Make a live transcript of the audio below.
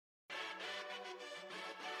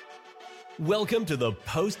Welcome to the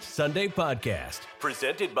Post Sunday Podcast,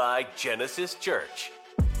 presented by Genesis Church.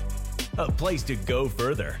 A place to go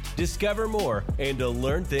further, discover more, and to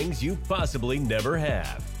learn things you possibly never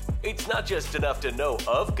have. It's not just enough to know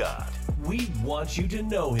of God. We want you to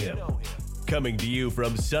know Him. Coming to you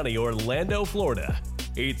from sunny Orlando, Florida,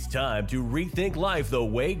 it's time to rethink life the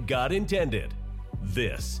way God intended.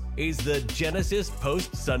 This is the Genesis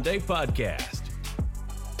Post Sunday Podcast.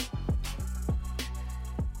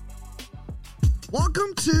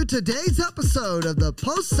 Welcome to today's episode of the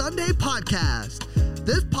Post Sunday Podcast.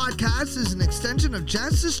 This podcast is an extension of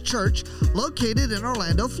Genesis Church located in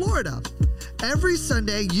Orlando, Florida. Every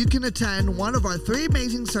Sunday, you can attend one of our three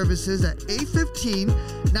amazing services at 8:15,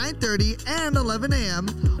 9:30, and 11 a.m.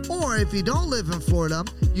 Or if you don't live in Florida,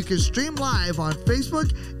 you can stream live on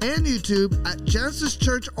Facebook and YouTube at Genesis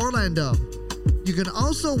Church Orlando. You can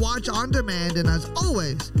also watch on demand, and as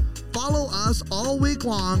always, follow us all week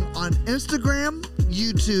long on Instagram,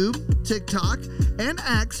 YouTube, TikTok, and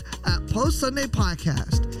X at Post Sunday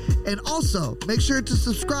Podcast. And also, make sure to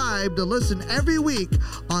subscribe to listen every week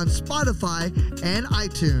on Spotify and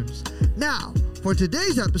iTunes. Now, for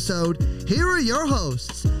today's episode, here are your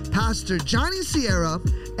hosts, Pastor Johnny Sierra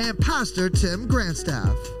and Pastor Tim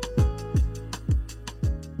Grandstaff.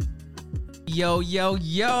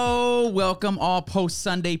 Yo. Welcome all Post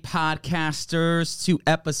Sunday podcasters to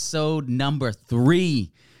episode number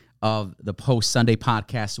 3 of the Post Sunday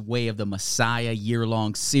Podcast Way of the Messiah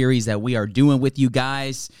year-long series that we are doing with you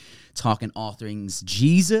guys, talking all things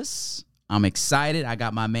Jesus. I'm excited. I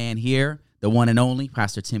got my man here, the one and only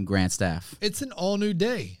Pastor Tim Grandstaff. It's an all-new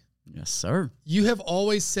day. Yes, sir. You have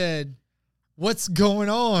always said, what's going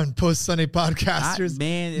on, Post-Sunday podcasters?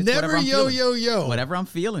 It's never yo. Whatever I'm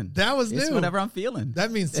feeling. That was It's new. whatever I'm feeling.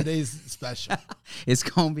 That means today's special. It's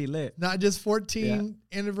going to be lit. Not just 14th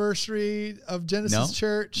anniversary of Genesis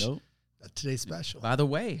Church. Nope. Today's special. By the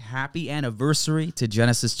way, happy anniversary to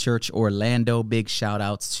Genesis Church Orlando. Big shout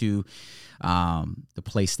outs to the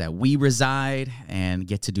place that we reside and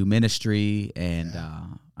get to do ministry. And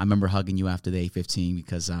I remember hugging you after the 8:15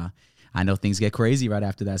 because I know things get crazy right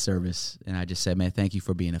after that service. And I just said, man, thank you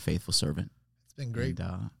for being a faithful servant. It's been great.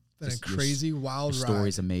 And, it's been a crazy, wild ride. Your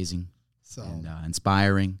story's amazing and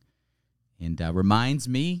inspiring and reminds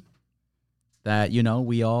me that,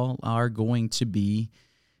 we all are going to be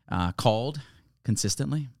called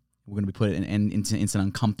consistently. We're going to be put in some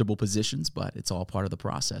uncomfortable positions, but it's all part of the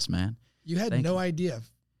process, man. You had no idea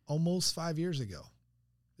almost 5 years ago.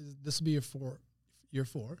 This will be year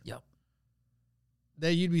four. Yep.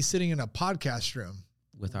 That you'd be sitting in a podcast room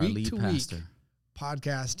with our lead pastor,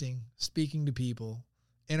 podcasting, speaking to people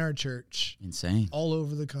in our church. Insane. All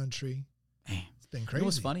over the country. Man. It's been crazy. You know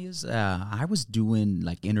what's funny is I was doing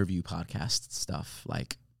like interview podcast stuff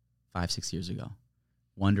like 5-6 years ago,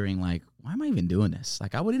 wondering like, why am I even doing this?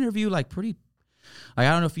 Like I would interview like I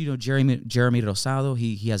don't know if you know Jeremy Rosado.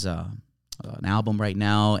 He has an album right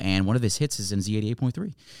now, and one of his hits is in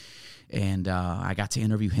Z88.3. And I got to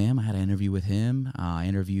interview him. I had an interview with him.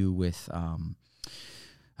 Interview with, a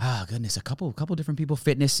couple different people,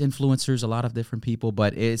 fitness influencers, a lot of different people.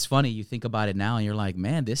 But it's funny, you think about it now, and you're like,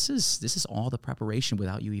 man, this is all the preparation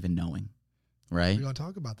without you even knowing, right? We're going to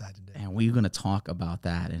talk about that today. And we're going to talk about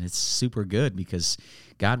that, and it's super good because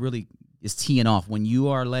God really is teeing off. When you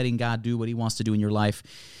are letting God do what He wants to do in your life,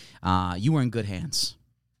 you are in good hands.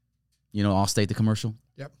 Allstate the commercial?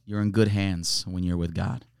 Yep. You're in good hands when you're with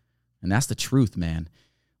God. And that's the truth, man.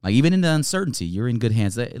 Like, even in the uncertainty, you're in good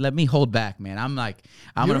hands. Let me hold back, man. I'm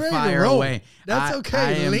going to fire away. That's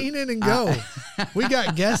okay. Lean in and go. We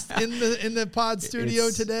got guests in the pod studio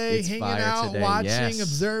today, hanging out, watching,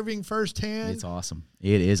 observing firsthand. It's awesome.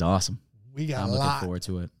 It is awesome. I'm looking forward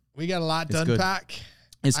to it. We got a lot to unpack.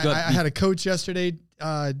 It's good. I had a coach yesterday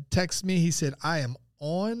text me. He said, I am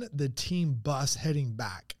on the team bus heading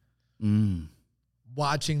back,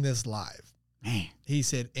 watching this live. Man. He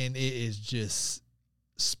said, and it is just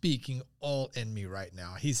speaking all in me right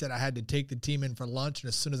now. He said, I had to take the team in for lunch, and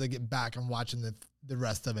as soon as I get back, I'm watching the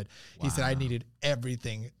rest of it. Wow. He said, I needed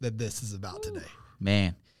everything that this is about today.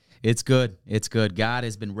 Man, it's good. It's good. God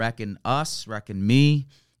has been wrecking me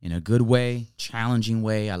in a good way, challenging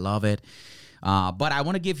way. I love it. But I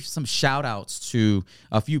want to give some shout outs to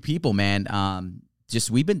a few people, man.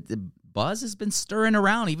 Buzz has been stirring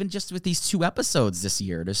around, even just with these 2 episodes this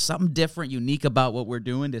year. There's something different, unique about what we're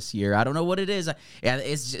doing this year. I don't know what it is.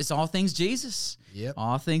 It's all things Jesus. Yep.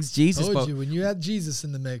 All things Jesus. Told you, when you have Jesus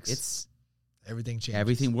in the mix, everything changes.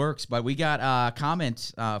 Everything works. But we got a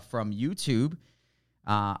comment from YouTube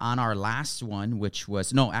on our last one, which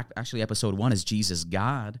was, actually episode 1 is Jesus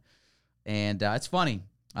God. And it's funny.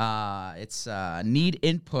 It's need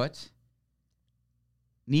input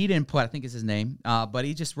Need Input, I think is his name, but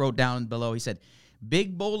he just wrote down below, he said,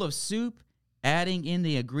 big bowl of soup, adding in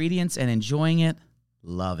the ingredients and enjoying it,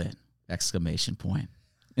 love it, exclamation point.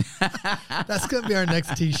 That's going to be our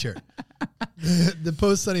next T-shirt. The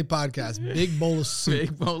Post Sunday Podcast, big bowl of soup.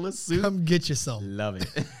 Big bowl of soup. Come get you some. Love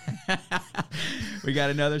it. We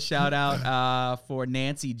got another shout out for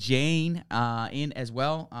Nancy Jane in as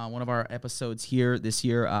well. One of our episodes here this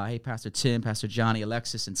year. Hey, Pastor Tim, Pastor Johnny,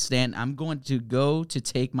 Alexis, and Stan. I'm going to go to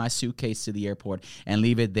take my suitcase to the airport and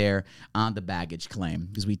leave it there on the baggage claim,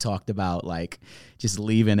 because we talked about like just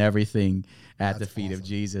leaving everything at the feet of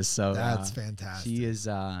Jesus. So that's fantastic. She is,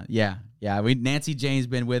 Nancy Jane's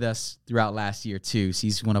been with us throughout last year too.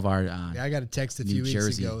 She's one of our. I got a text a few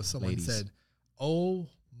weeks ago. Someone ladies said, "Oh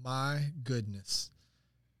my goodness,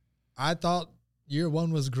 I thought year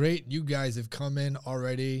one was great. You guys have come in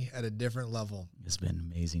already at a different level." It's been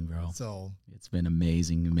amazing, bro. So it's been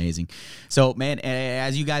amazing. So, man,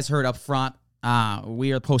 as you guys heard up front,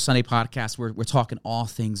 we are the Post Sunday Podcast. We're talking all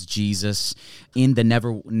things Jesus in the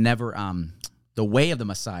the way of the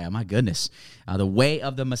Messiah. My goodness, the way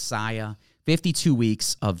of the Messiah. 52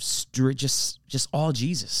 weeks of just all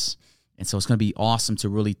Jesus. And so it's going to be awesome to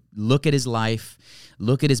really look at his life,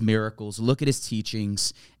 look at his miracles, look at his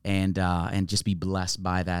teachings, and just be blessed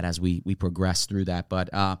by that as we progress through that. But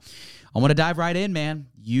I want to dive right in, man.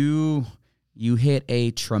 You hit a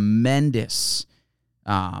tremendous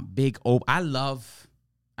big open. I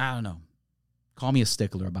don't know, call me a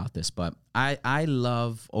stickler about this, but I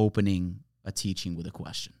love opening a teaching with a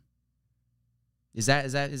question. Is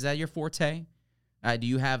that your forte? Do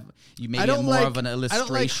you maybe more of an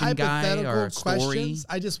illustration guy or a story? Questions.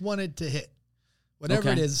 I just wanted to hit whatever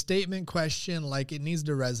it is, statement, question, like it needs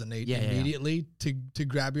to resonate immediately to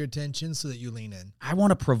grab your attention so that you lean in. I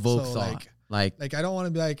want to provoke thought. Like I don't want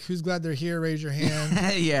to be like, who's glad they're here? Raise your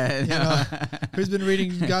hand. Yeah. You know, who's been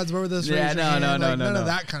reading God's word with us? Raise your hand. None of no.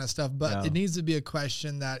 that kind of stuff. But it needs to be a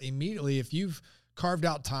question that immediately, if you've carved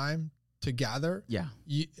out time to gather,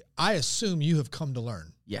 I assume you have come to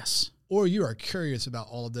learn. Yes. Or you are curious about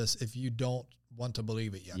all of this if you don't want to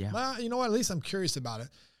believe it yet. Yeah. Well, you know what? At least I'm curious about it.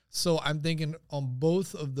 So I'm thinking on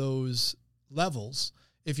both of those levels,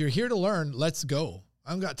 if you're here to learn, let's go. I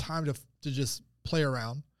haven't got time to just play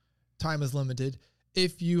around. Time is limited.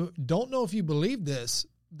 If you don't know if you believe this,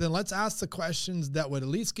 then let's ask the questions that would at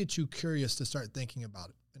least get you curious to start thinking about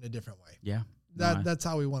it in a different way. Yeah. That's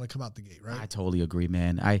how we want to come out the gate, right? I totally agree,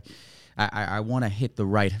 man. I want to hit the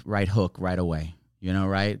right hook right away. You know,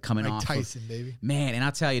 right? Coming like off Tyson, baby. Man, and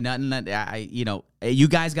I'll tell you, nothing. You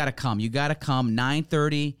guys got to come. You got to come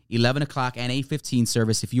 9:30, 11 o'clock, and 8:15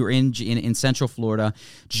 service. If you're in Central Florida,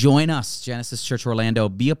 join us, Genesis Church Orlando.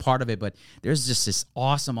 Be a part of it. But there's just this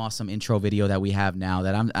awesome intro video that we have now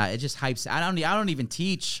that it just hypes. I don't even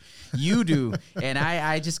teach. You do, and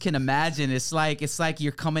I just can imagine. It's like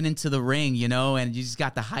you're coming into the ring, you know, and you just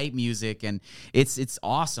got the hype music, and it's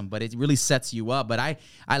awesome. But it really sets you up. But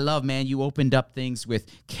I love, man. You opened up things with,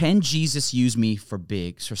 can Jesus use me for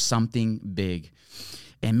something big?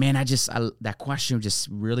 And man, that question just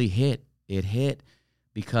really hit. It hit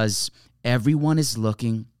because everyone is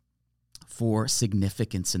looking for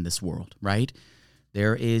significance in this world, right?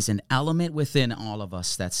 There is an element within all of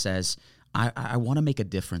us that says, I want to make a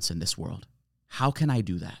difference in this world. How can I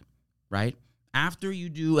do that, right? After you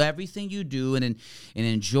do everything you do and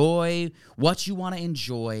enjoy what you want to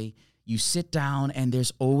enjoy, you sit down and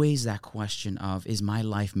there's always that question of, is my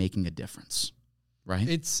life making a difference, right?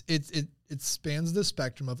 It spans the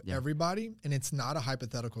spectrum of everybody, and it's not a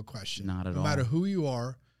hypothetical question. Not at all. No matter who you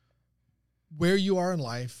are, where you are in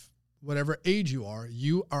life, whatever age you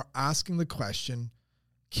are asking the question,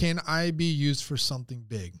 can I be used for something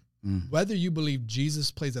big? Whether you believe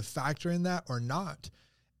Jesus plays a factor in that or not.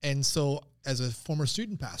 And so as a former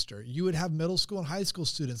student pastor, you would have middle school and high school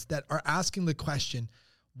students that are asking the question,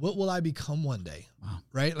 what will I become one day? Wow.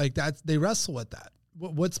 Right? Like they wrestle with that.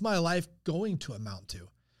 What's my life going to amount to?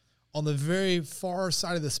 On the very far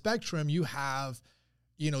side of the spectrum, you have,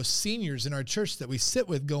 seniors in our church that we sit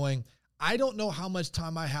with going, I don't know how much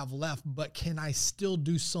time I have left, but can I still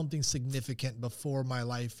do something significant before my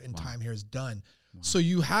life and time here is done? Wow. So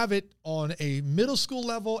you have it on a middle school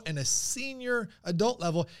level and a senior adult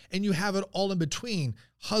level, and you have it all in between.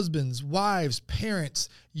 Husbands, wives, parents,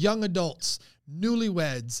 young adults,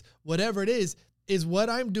 newlyweds, whatever it is what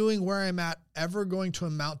I'm doing where I'm at ever going to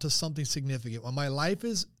amount to something significant? When my life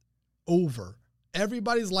is over,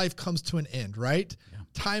 everybody's life comes to an end, right? Yeah.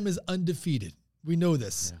 Time is undefeated. We know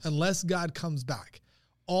this. Yes. Unless God comes back.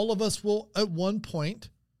 All of us will, at one point,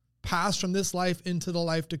 pass from this life into the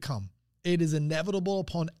life to come. It is inevitable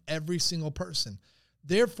upon every single person.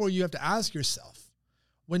 Therefore, you have to ask yourself,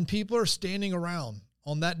 When people are standing around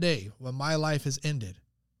on that day when my life has ended,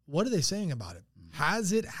 what are they saying about it?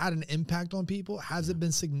 Has it had an impact on people? Has it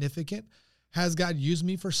been significant? Has God used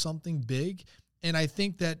me for something big? And I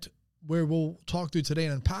think that where we'll talk through today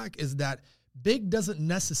and unpack is that big doesn't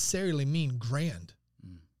necessarily mean grand.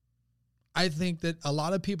 I think that a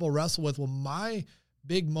lot of people wrestle with, well, my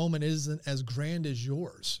big moment isn't as grand as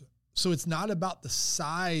yours. So it's not about the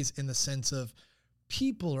size in the sense of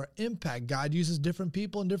people or impact. God uses different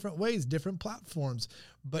people in different ways, different platforms.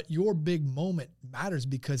 But your big moment matters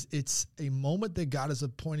because it's a moment that God is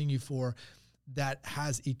appointing you for that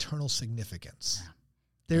has eternal significance. Yeah.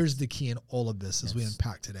 There's the key in all of this as we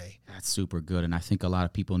unpack today. That's super good. And I think a lot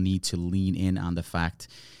of people need to lean in on the fact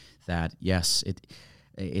that, yes,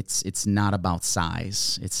 it's not about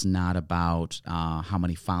size. It's not about how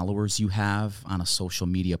many followers you have on a social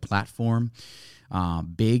media platform.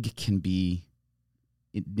 Big can be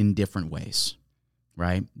in different ways,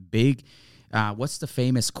 right? Big. What's the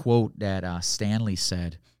famous quote that Stanley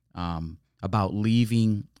said about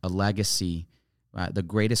leaving a legacy? The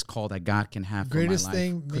greatest call that God can have for my life. Greatest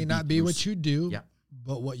thing may not be what you do,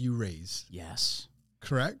 but what you raise. Yes.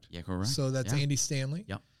 Correct? Yeah, correct. So that's Andy Stanley.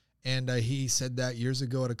 Yep. And he said that years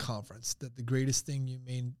ago at a conference, that the greatest thing you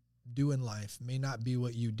may do in life may not be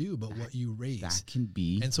what you do, but what you raise. That can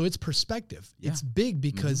be. And so it's perspective. Yeah. It's big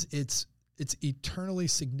because it's eternally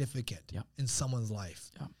significant in someone's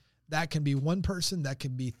life. Yeah. That can be one person, that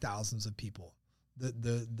can be thousands of people.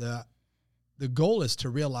 The goal is to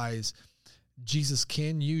realize Jesus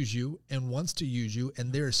can use you and wants to use you,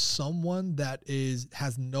 and there is someone that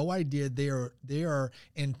has no idea. They are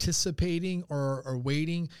anticipating or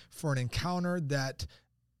waiting for an encounter that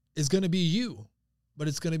is going to be you, but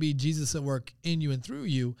it's going to be Jesus at work in you and through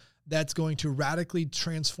you that's going to radically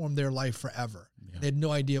transform their life forever. Yeah. They had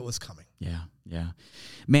no idea it was coming. Yeah, yeah.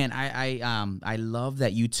 Man, I love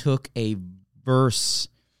that you took a verse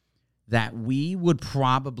that we would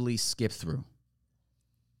probably skip through.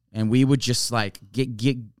 And we would just like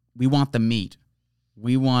we want the meat.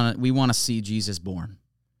 We want to see Jesus born.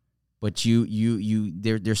 But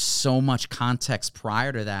there's so much context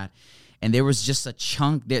prior to that. And there was just a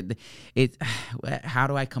chunk that how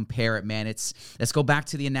do I compare it, man? Let's go back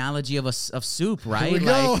to the analogy of soup, right? Here we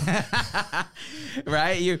go.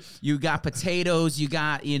 Right? You got potatoes, you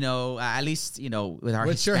got, at least, with our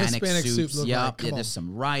What's Hispanic soup look like? There's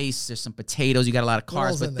some rice, there's some potatoes, you got a lot of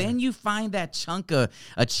carbs, but then you find that chunk of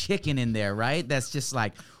a chicken in there, right? That's just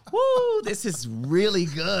like, whoo, this is really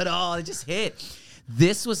good. Oh, it just hit.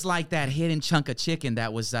 This was like that hidden chunk of chicken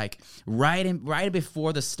that was like right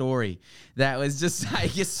before the story. That was just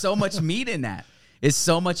like, it's so much meat in that. It's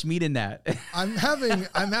so much meat in that. I'm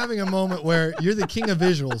having a moment where you're the king of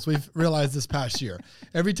visuals. We've realized this past year.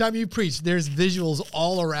 Every time you preach, there's visuals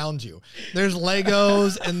all around you. There's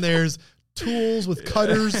Legos and there's tools with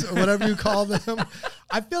cutters or whatever you call them.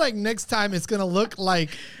 I feel like next time it's going to look like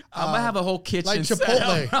I'm going to have a whole kitchen like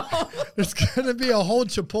Chipotle. There's going to be a whole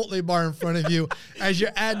Chipotle bar in front of you as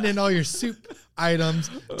you're adding in all your soup items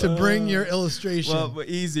to bring your illustration. Well, but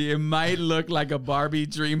easy. It might look like a Barbie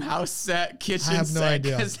dream house set, kitchen I have no set,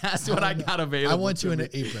 idea. because that's what I got available. I want you in an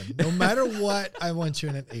apron. No matter what, I want you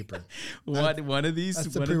in an apron. One of these,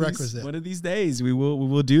 that's the prerequisite. One of these days, we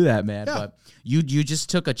will do that, man. Yeah. But you just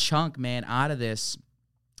took a chunk, man, out of this.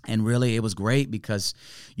 And really, it was great because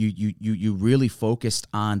you really focused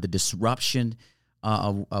on the disruption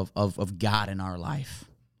of God in our life,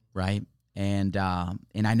 right? And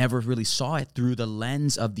I never really saw it through the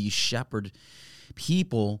lens of these shepherd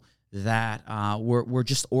people that were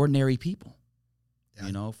just ordinary people.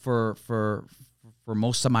 Yeah. For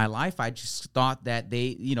most of my life, I just thought that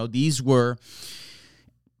these were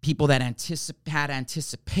people that had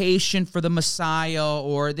anticipation for the Messiah,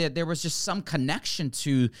 or there was just some connection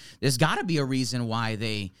to, there's got to be a reason why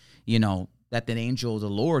they, that the angel of the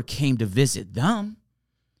Lord came to visit them.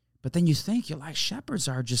 But then you're like, shepherds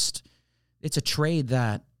are just, it's a trade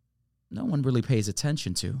that no one really pays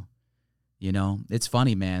attention to. It's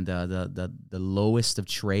funny, man, the lowest of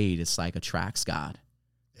trade, it's like attracts God.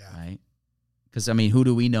 Yeah. Right? Because, who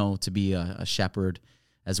do we know to be a shepherd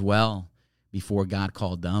as well? Before God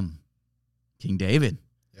called them, King David.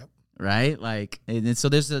 Yep. Right? Like, and so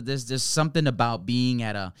there's something about being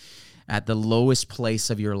at the lowest place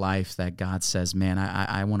of your life that God says, man,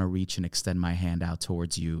 I want to reach and extend my hand out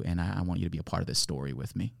towards you, and I want you to be a part of this story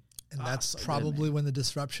with me. And that's so probably when the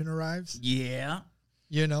disruption arrives. Yeah.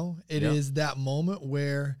 It is that moment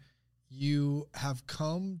where you have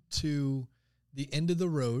come to the end of the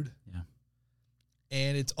road. Yeah.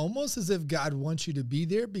 And it's almost as if God wants you to be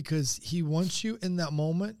there because he wants you in that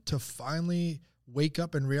moment to finally wake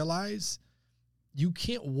up and realize you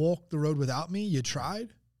can't walk the road without me. You tried.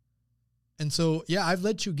 And so, yeah, I've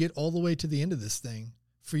let you get all the way to the end of this thing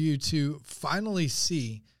for you to finally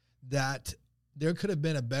see that there could have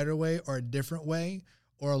been a better way or a different way,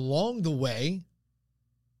 or along the way,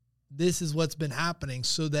 this is what's been happening,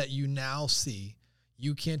 so that you now see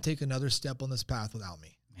you can't take another step on this path without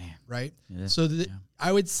me. Man. Right? Yeah. So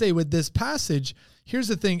I would say with this passage, here's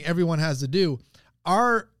the thing everyone has to do.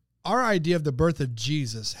 Our idea of the birth of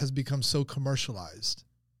Jesus has become so commercialized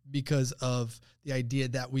because of the idea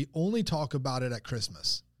that we only talk about it at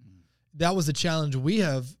Christmas. That was the challenge we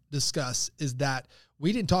have discussed, is that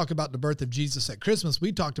we didn't talk about the birth of Jesus at Christmas.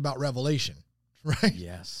 We talked about Revelation, right?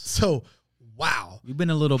 Yes. So, wow. We've been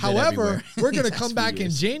a little bit However, we're going to these come last back few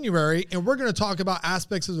in years. January, and we're going to talk about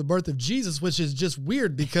aspects of the birth of Jesus, which is just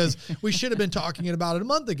weird because we should have been talking about it a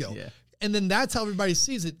month ago. Yeah. And then that's how everybody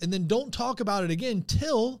sees it. And then don't talk about it again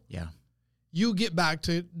till you get back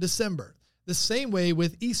to December. The same way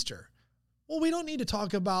with Easter. Well, we don't need to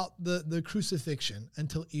talk about the crucifixion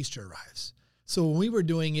until Easter arrives. So when we were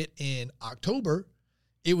doing it in October,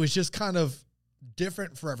 it was just kind of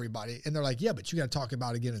different for everybody. And they're like, yeah, but you got to talk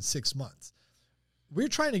about it again in 6 months. We're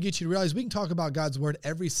trying to get you to realize we can talk about God's word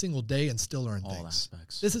every single day and still learn All things.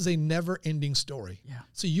 aspects. This is a never-ending story. Yeah.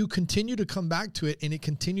 So you continue to come back to it, and it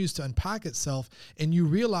continues to unpack itself, and you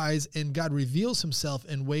realize, and God reveals himself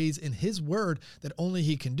in ways in his word that only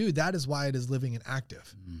he can do. That is why it is living and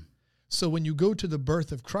active. Mm. So when you go to the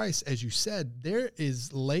birth of Christ, as you said, there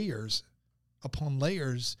is layers upon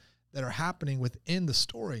layers that are happening within the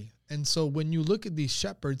story. And so when you look at these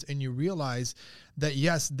shepherds and you realize that,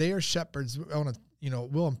 yes, they are shepherds, I want to,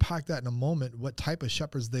 we'll unpack that in a moment, what type of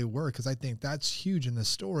shepherds they were, because I think that's huge in this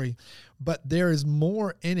story. But there is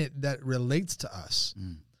more in it that relates to us,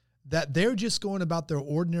 that they're just going about their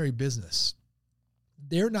ordinary business.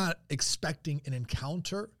 They're not expecting an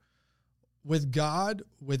encounter with God,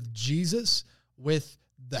 with Jesus, with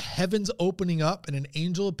the heavens opening up and an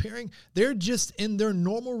angel appearing. They're just in their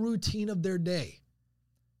normal routine of their day.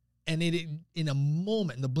 And in a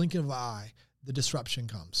moment, in the blink of an eye, the disruption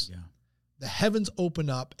comes. Yeah. The heavens open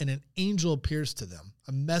up and an angel appears to them,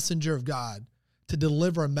 a messenger of God, to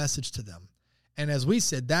deliver a message to them. And as we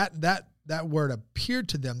said, that word appeared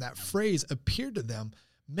to them, that phrase appeared to them,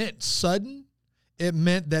 meant sudden. It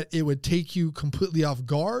meant that it would take you completely off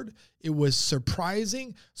guard. It was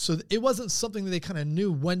surprising. So it wasn't something that they kind of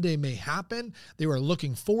knew one day may happen. They were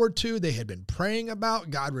looking forward to. They had been praying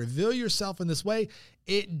about, God, reveal yourself in this way.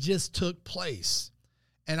 It just took place.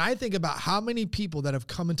 And I think about how many people that have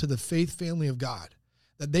come into the faith family of God,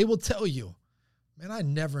 that they will tell you, man, I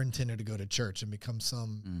never intended to go to church and become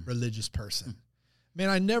some religious person. Man,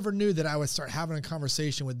 I never knew that I would start having a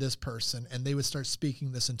conversation with this person and they would start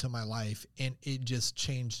speaking this into my life, and it just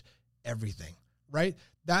changed everything, right?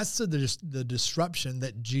 That's the disruption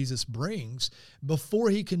that Jesus brings before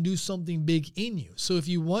he can do something big in you. So if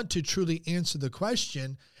you want to truly answer the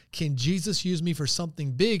question, can Jesus use me for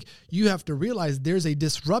something big? You have to realize there's a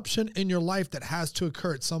disruption in your life that has to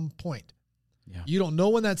occur at some point. Yeah. You don't know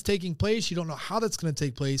when that's taking place. You don't know how that's going to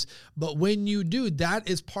take place. But when you do, that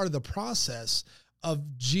is part of the process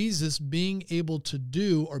of Jesus being able to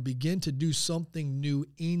do or begin to do something new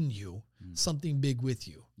in you, something big with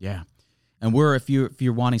you. Yeah. And if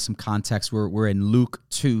you're wanting some context, we're in Luke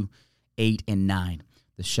 2:8-9,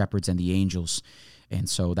 the shepherds and the angels. And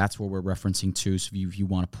so that's what we're referencing to. So if you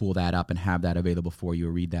want to pull that up and have that available for you,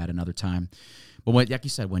 or read that another time. But like you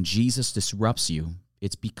said, when Jesus disrupts you,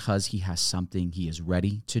 it's because he has something he is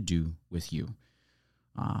ready to do with you.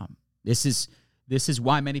 This is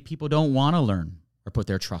why many people don't want to learn or put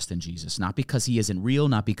their trust in Jesus. Not because he isn't real,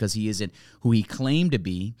 not because he isn't who he claimed to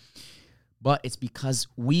be, but it's because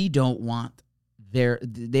they don't want their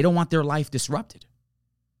life disrupted.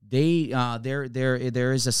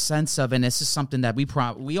 There is a sense of, and this is something that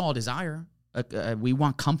we all desire. We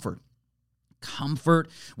want comfort.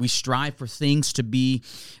 We strive for things to be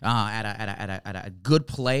at a good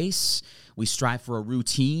place. We strive for a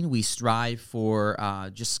routine. We strive for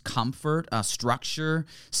just comfort, structure,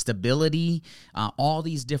 stability, all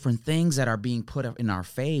these different things that are being put up in our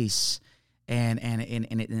face. And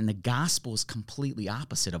the gospel is completely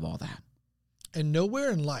opposite of all that. And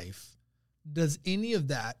nowhere in life does any of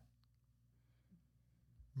that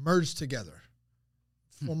merge together.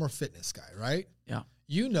 Former fitness guy, right? Yeah.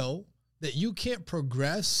 You know that you can't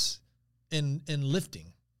progress in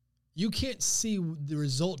lifting. You can't see the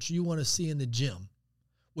results you want to see in the gym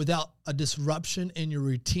without a disruption in your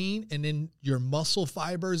routine and in your muscle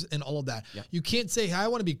fibers and all of that. Yep. You can't say, hey, I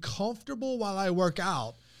want to be comfortable while I work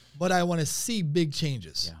out, but I want to see big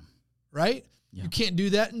changes, right? Yeah. You can't do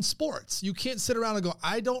that in sports. You can't sit around and go,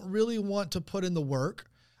 I don't really want to put in the work.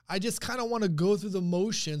 I just kind of want to go through the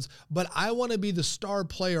motions, but I want to be the star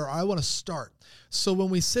player. I want to start. So when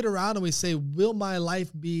we sit around and we say, will my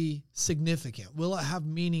life be significant? Will it have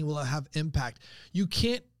meaning? Will it have impact? You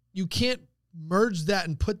can't merge that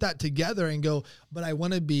and put that together and go, but I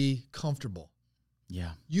want to be comfortable.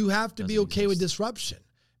 Yeah. You have to be okay with exist. disruption,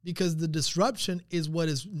 because the disruption is what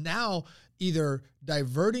is now either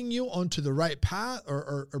diverting you onto the right path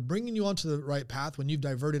or bringing you onto the right path when you've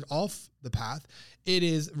diverted off the path. It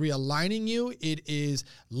is realigning you. It is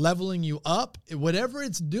leveling you up. Whatever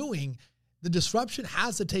it's doing, the disruption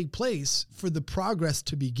has to take place for the progress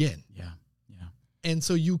to begin. Yeah. Yeah. And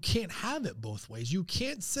so you can't have it both ways. You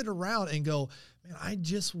can't sit around and go, man, I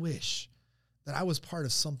just wish that I was part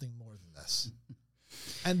of something more than this.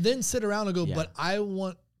 And then sit around and go, but I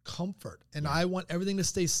want comfort and I want everything to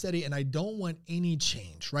stay steady and I don't want any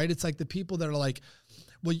change, right? It's like the people that are like,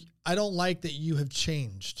 well, I don't like that you have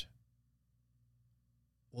changed.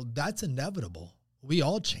 Well, that's inevitable. We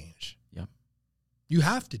all change. Yeah. You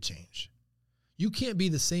have to change. You can't be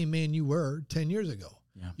the same man you were 10 years ago.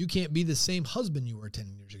 Yeah. You can't be the same husband you were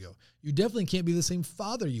 10 years ago. You definitely can't be the same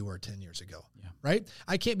father you were 10 years ago, right?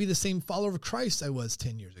 I can't be the same follower of Christ I was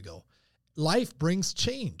 10 years ago. Life brings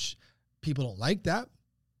change. People don't like that.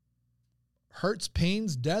 Hurts,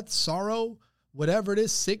 pains, death, sorrow, whatever it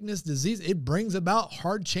is, sickness, disease, it brings about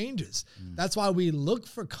hard changes. That's why we look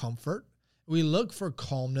for comfort. We look for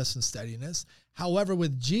calmness and steadiness. However,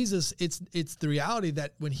 with Jesus, it's the reality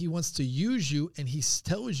that when he wants to use you and he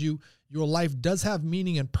tells you your life does have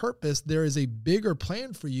meaning and purpose, there is a bigger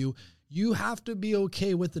plan for you. You have to be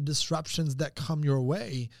okay with the disruptions that come your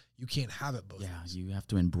way. You can't have it both ways. You have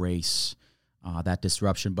to embrace that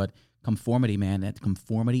disruption. But conformity, man, that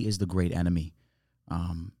conformity is the great enemy.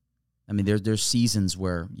 I mean, there's seasons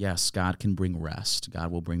where, yes, God can bring rest.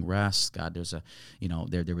 God will bring rest. God,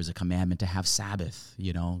 there was a commandment to have Sabbath.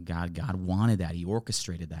 God wanted that. He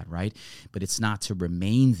orchestrated that, right? But it's not to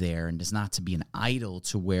remain there, and it's not to be an idol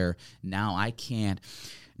to where now I can't.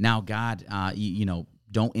 Now, God,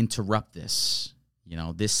 don't interrupt this.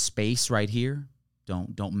 This space right here,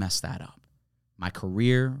 don't mess that up. My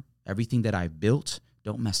career, everything that I've built,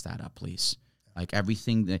 don't mess that up, please. Like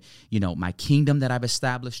everything that, my kingdom that I've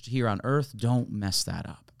established here on earth, don't mess that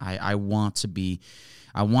up. I want to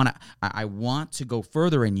go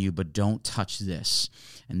further in you, but don't touch this.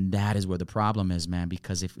 And that is where the problem is, man,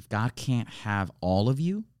 because if God can't have all of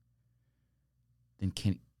you, then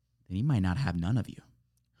he might not have none of you.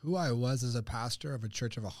 Who I was as a pastor of a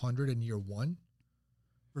church of 100 in year 1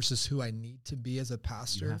 versus who I need to be as a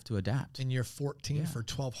pastor. You have to adapt. In year 14 for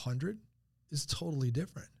 1,200 is totally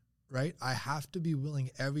different. Right? I have to be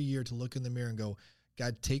willing every year to look in the mirror and go,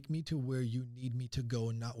 God, take me to where you need me to go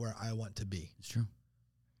and not where I want to be. It's true.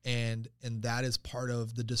 And that is part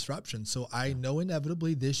of the disruption. So I know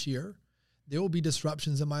inevitably this year, there will be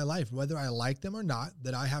disruptions in my life, whether I like them or not,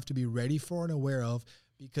 that I have to be ready for and aware of,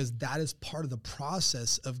 because that is part of the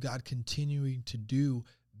process of God continuing to do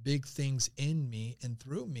big things in me and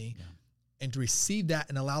through me. Yeah. And to receive that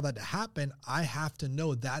and allow that to happen, I have to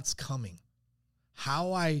know that's coming.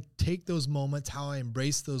 How I take those moments, how I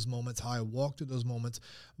embrace those moments, how I walk through those moments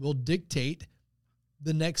will dictate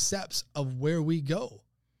the next steps of where we go.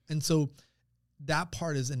 And so that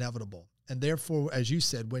part is inevitable. And therefore, as you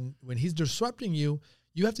said, when he's disrupting you,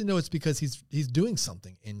 you have to know it's because he's doing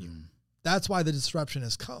something in you. That's why the disruption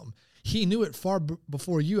has come. He knew it far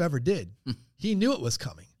before you ever did. He knew it was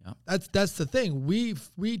coming. Yep. That's the thing. We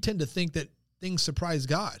tend to think that things surprise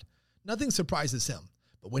God. Nothing surprises him.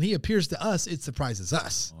 But when he appears to us, it surprises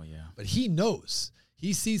us. Oh, yeah. But he knows.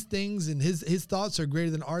 He sees things, and his thoughts are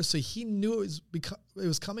greater than ours, so he knew it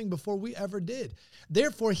was coming before we ever did.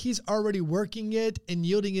 Therefore, he's already working it and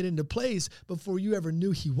yielding it into place before you ever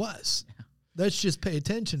knew he was. Yeah. Let's just pay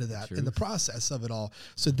attention to that in the process of it all.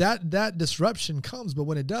 So that disruption comes, but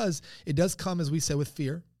when it does come, as we said, with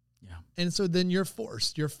fear. Yeah. And so then you're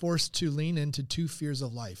forced to lean into 2 fears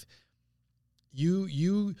of life.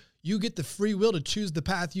 You get the free will to choose the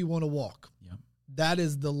path you want to walk. Yep. That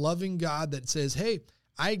is the loving God that says, hey,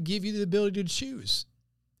 I give you the ability to choose.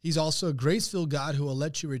 He's also a grace-filled God who will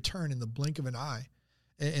let you return in the blink of an eye,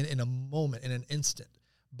 in a moment, in an instant.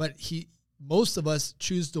 But most of us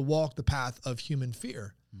choose to walk the path of human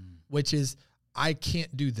fear, which is, I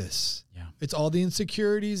can't do this. Yeah. It's all the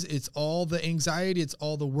insecurities. It's all the anxiety. It's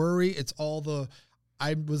all the worry. It's all the,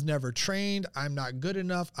 I was never trained. I'm not good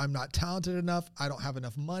enough. I'm not talented enough. I don't have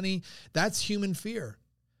enough money. That's human fear.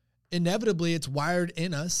 Inevitably, it's wired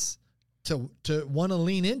in us to want to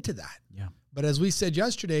lean into that. Yeah. But as we said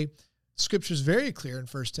yesterday, Scripture is very clear in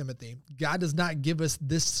 1 Timothy. God does not give us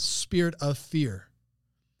this spirit of fear.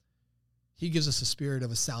 He gives us a spirit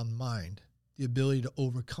of a sound mind, the ability to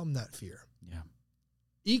overcome that fear. Yeah.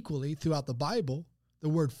 Equally, throughout the Bible, the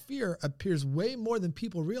word fear appears way more than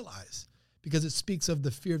people realize because it speaks of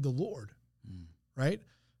the fear of the Lord, right?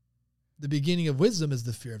 The beginning of wisdom is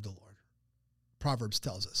the fear of the Lord. Proverbs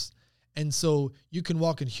tells us. And so you can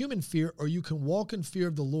walk in human fear or you can walk in fear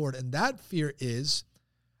of the Lord. And that fear is,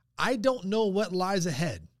 I don't know what lies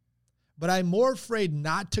ahead, but I'm more afraid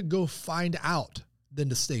not to go find out than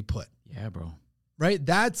to stay put. Yeah, bro. Right?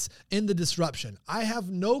 That's in the disruption. I have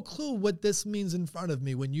no clue what this means in front of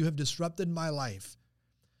me when you have disrupted my life,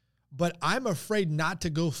 but I'm afraid not to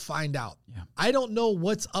go find out. Yeah. I don't know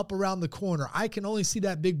what's up around the corner. I can only see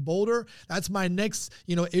that big boulder. That's my next,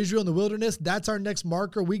 Israel in the wilderness. That's our next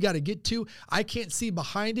marker we got to get to. I can't see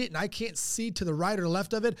behind it and I can't see to the right or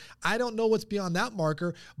left of it. I don't know what's beyond that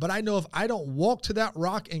marker, but I know if I don't walk to that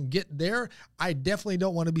rock and get there, I definitely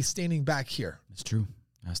don't want to be standing back here. It's true.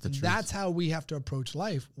 That's the truth. That's how we have to approach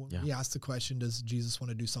life when we ask the question, does Jesus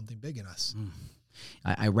want to do something big in us?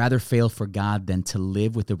 I rather fail for God than to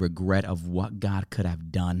live with the regret of what God could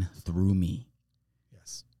have done through me.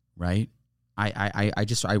 Yes. Right?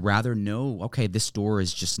 I rather know, okay, this door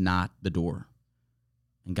is just not the door.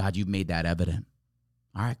 And God, you've made that evident.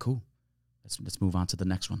 All right, cool. Let's move on to the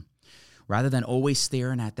next one. Rather than always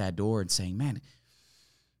staring at that door and saying, man,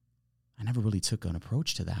 I never really took an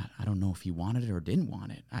approach to that. I don't know if he wanted it or didn't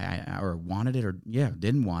want it. Or wanted it or,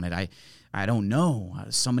 didn't want it. I don't know.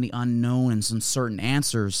 So many unknown and uncertain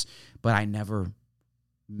answers, but I never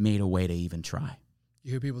made a way to even try.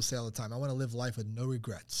 You hear people say all the time, I want to live life with no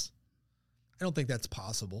regrets. I don't think that's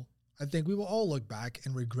possible. I think we will all look back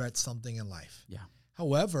and regret something in life. Yeah.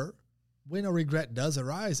 However, when a regret does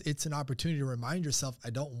arise, it's an opportunity to remind yourself,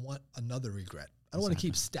 I don't want another regret. I don't want to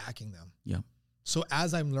keep stacking them. Yeah. So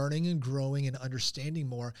as I'm learning and growing and understanding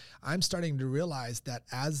more, I'm starting to realize that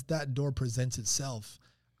as that door presents itself,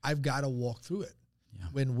 I've got to walk through it. Yeah.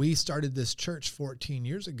 When we started this church 14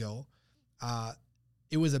 years ago,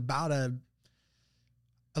 it was about a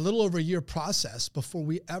little over a year process before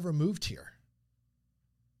we ever moved here.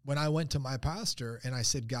 When I went to my pastor and I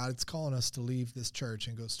said, God, it's calling us to leave this church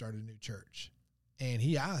and go start a new church. And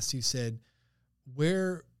he said,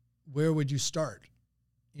 where would you start?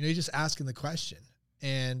 He's just asking the question.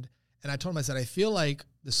 And I told him, I said, I feel like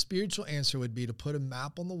the spiritual answer would be to put a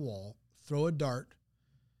map on the wall, throw a dart,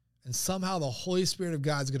 and somehow the Holy Spirit of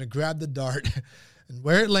God is going to grab the dart, and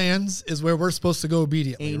where it lands is where we're supposed to go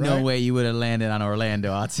obediently. Ain't no way you would have landed on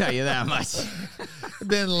Orlando, I'll tell you that much.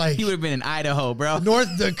 Been like You would have been in Idaho, bro.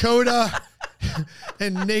 North Dakota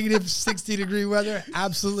and negative 60-degree weather.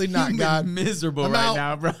 Absolutely not, You've God. been miserable I'm right out.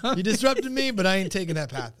 now, bro. You disrupted me, but I ain't taking that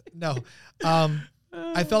path. No.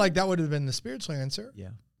 I felt like that would have been the spiritual answer. Yeah.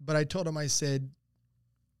 But I told him, I said,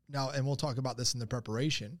 now, and we'll talk about this in the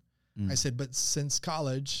preparation. I said, but since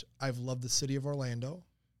college, I've loved the city of Orlando.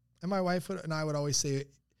 And my wife and I would always say,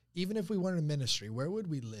 even if we weren't in ministry, where would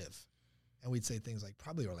we live? And we'd say things like,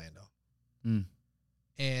 probably Orlando.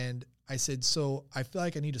 And I said, so I feel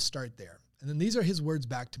like I need to start there. And then these are his words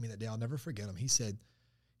back to me that day. I'll never forget them. He said,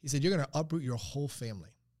 you're going to uproot your whole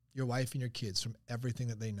family, your wife and your kids, from everything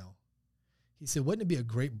that they know. He said, wouldn't it be a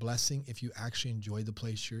great blessing if you actually enjoy the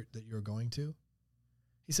place that you're going to?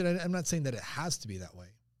 He said, I'm not saying that it has to be that way,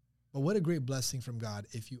 but what a great blessing from God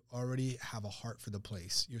if you already have a heart for the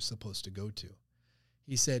place you're supposed to go to.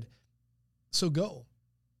 He said, so go,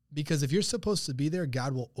 because if you're supposed to be there,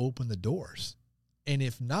 God will open the doors. And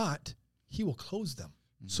if not, he will close them.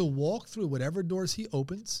 So walk through whatever doors he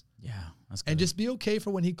opens. Yeah, that's good. And just be okay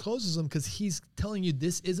for when he closes them, because he's telling you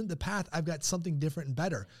this isn't the path. I've got something different and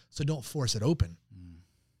better. So don't force it open.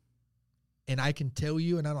 And I can tell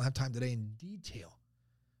you, and I don't have time today, in detail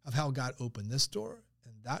of how God opened this door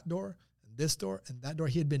and that door and this door and that door.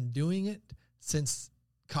 He had been doing it since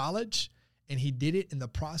college, and he did it in the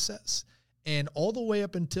process. And all the way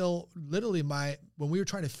up until literally when we were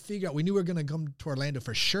trying to figure out, we knew we were going to come to Orlando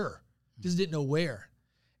for sure. Just didn't know where.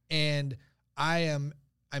 And I'm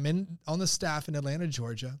on the staff in Atlanta,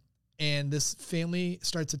 Georgia, and this family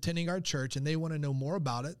starts attending our church, and they want to know more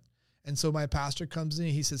about it. And so my pastor comes in,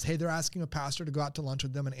 he says, hey, they're asking a pastor to go out to lunch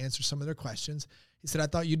with them and answer some of their questions. He said, I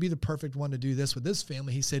thought you'd be the perfect one to do this with this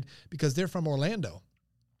family. He said, because they're from Orlando.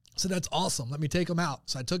 So that's awesome. Let me take them out.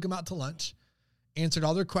 So I took them out to lunch, answered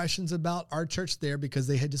all their questions about our church there, because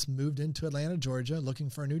they had just moved into Atlanta, Georgia, looking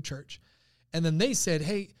for a new church. And then they said,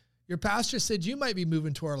 hey, your pastor said you might be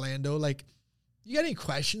moving to Orlando. Like, you got any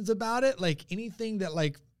questions about it? Like, anything that,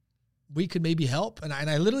 like, we could maybe help? And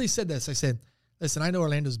I literally said this. I said, listen, I know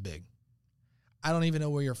Orlando's big. I don't even know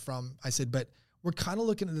where you're from. I said, but we're kind of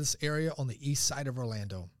looking at this area on the east side of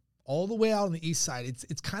Orlando, all the way out on the east side.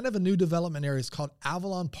 It's kind of a new development area. It's called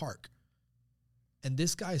Avalon Park. And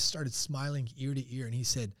this guy started smiling ear to ear, and he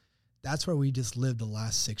said, that's where we just lived the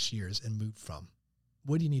last 6 years and moved from.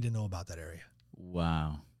 What do you need to know about that area?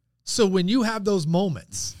 Wow. So when you have those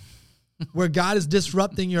moments where God is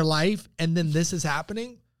disrupting your life and then this is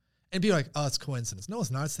happening, and be like, oh, it's coincidence. No,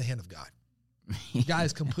 it's not. It's the hand of God. God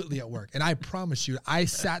is completely at work. And I promise you, I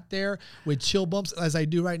sat there with chill bumps as I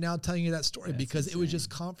do right now telling you that story. That's because insane. It was just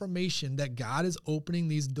confirmation that God is opening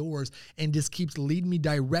these doors and just keeps leading me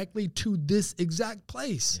directly to this exact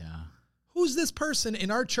place. Yeah. Who's this person in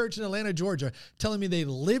our church in Atlanta, Georgia, telling me they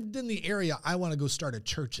lived in the area I want to go start a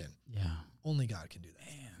church in? Yeah. Only God can do that.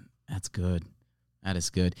 Man, that's good. That is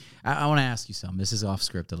good. I want to ask you something. This is off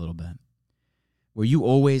script a little bit. Were you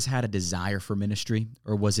always had a desire for ministry,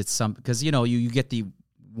 or was it some, because, you get the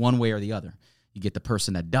one way or the other. You get the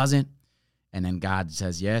person that doesn't, and then God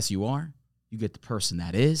says, yes, you are. You get the person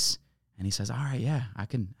that is, and he says, all right, yeah, I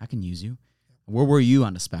can use you. Where were you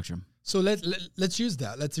on the spectrum? So let's use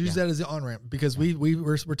that. Let's use that as the on-ramp, because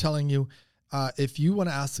we're telling you, if you want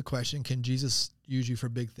to ask the question, can Jesus use you for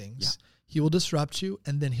big things? Yeah. He will disrupt you,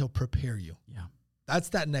 and then he'll prepare you. Yeah. That's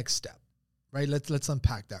that next step, right? Let's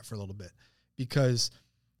unpack that for a little bit. Because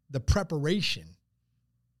the preparation,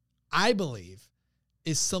 I believe,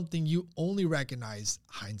 is something you only recognize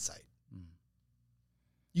hindsight. Mm.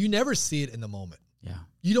 You never see it in the moment. Yeah.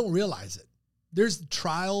 You don't realize it. There's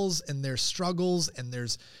trials and there's struggles and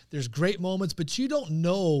there's great moments, but you don't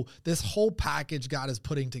know this whole package God is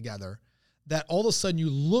putting together, that all of a sudden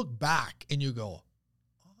you look back and you go,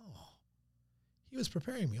 oh, he was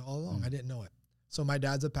preparing me all along. I didn't know it. So my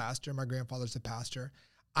dad's a pastor. My grandfather's a pastor.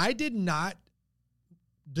 I did not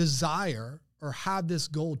desire or have this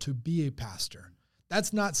goal to be a pastor.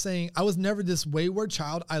 That's not saying I was never this wayward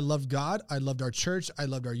child. I loved God. I loved our church. I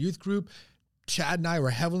loved our youth group. Chad and I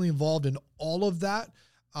were heavily involved in all of that.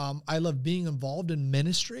 I love being involved in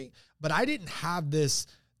ministry, but I didn't have this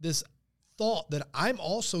thought that I'm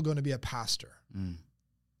also going to be a pastor. Mm.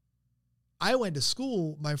 I went to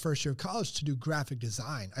school my first year of college to do graphic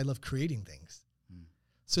design. I love creating things. Mm.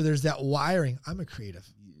 So there's that wiring. I'm a creative.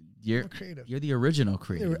 You're creative. You're the original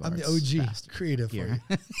creative. I'm the OG creative here.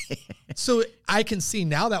 So I can see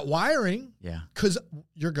now that wiring. Yeah. Because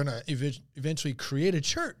you're going to eventually create a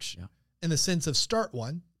church. Yeah. In the sense of start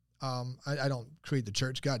one. I don't create the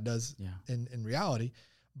church. God does in reality.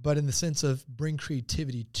 But in the sense of bring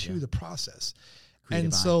creativity to the process.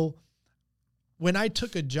 Creative so when I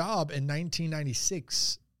took a job in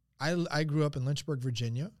 1996, I grew up in Lynchburg,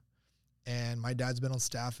 Virginia. And my dad's been on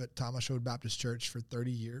staff at Thomas Road Baptist Church for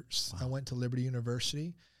 30 years. Wow. I went to Liberty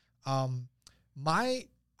University. My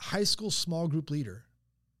high school small group leader,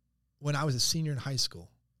 when I was a senior in high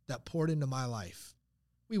school, that poured into my life,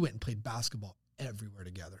 we went and played basketball everywhere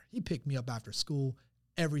together. He picked me up after school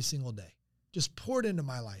every single day, just poured into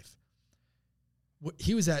my life.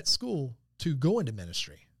 He was at school to go into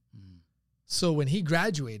ministry. Mm. So when he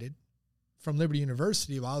graduated from Liberty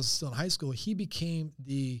University while I was still in high school, he became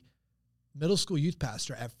the middle school youth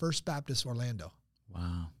pastor at First Baptist Orlando.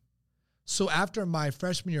 Wow. So after my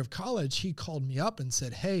freshman year of college, he called me up and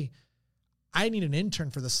said, hey, I need an intern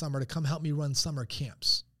for the summer to come help me run summer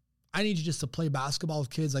camps. I need you just to play basketball with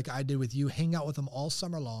kids like I did with you, hang out with them all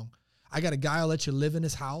summer long. I got a guy I'll let you live in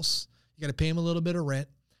his house. You got to pay him a little bit of rent.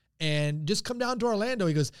 And just come down to Orlando.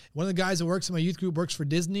 He goes, one of the guys that works in my youth group works for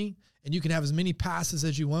Disney, and you can have as many passes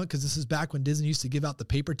as you want, because this is back when Disney used to give out the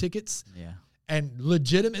paper tickets. Yeah. And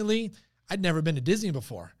legitimately, I'd never been to Disney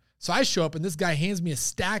before. So I show up and this guy hands me a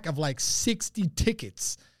stack of like 60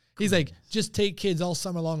 tickets. He's like, just take kids all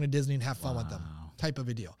summer long to Disney and have fun with them, type of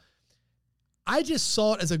a deal. I just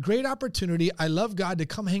saw it as a great opportunity. I love God to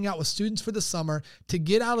come hang out with students for the summer, to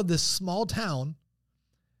get out of this small town.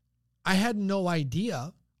 I had no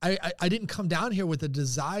idea. I didn't come down here with a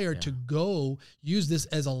desire to go use this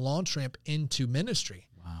as a launch ramp into ministry.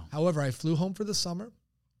 Wow. However, I flew home for the summer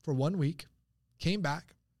for 1 week, came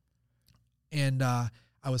back, and I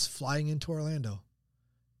was flying into Orlando,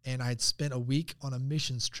 and I had spent a week on a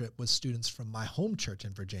missions trip with students from my home church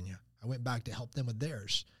in Virginia. I went back to help them with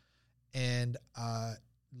theirs, and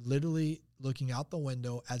literally looking out the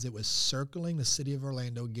window as it was circling the city of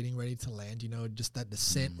Orlando, getting ready to land, just that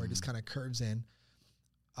descent where it just kind of curves in.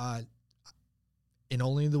 In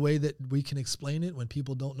only the way that we can explain it when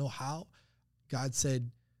people don't know how, God said,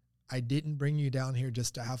 I didn't bring you down here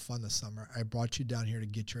just to have fun this summer. I brought you down here to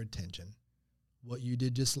get your attention. What you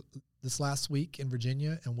did just this last week in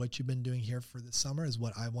Virginia and what you've been doing here for the summer is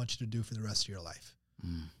what I want you to do for the rest of your life.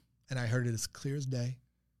 Mm. And I heard it as clear as day.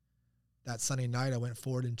 That Sunday night, I went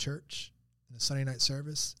forward in church in the Sunday night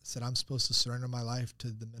service, said I'm supposed to surrender my life to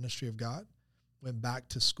the ministry of God. Went back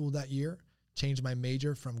to school that year, changed my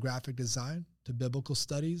major from graphic design to biblical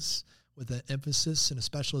studies with an emphasis and a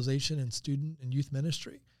specialization in student and youth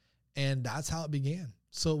ministry. And that's how it began.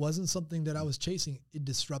 So it wasn't something that I was chasing. It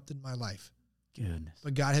disrupted my life. Goodness.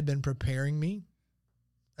 But God had been preparing me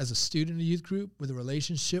as a student in a youth group with a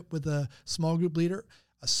relationship with a small group leader,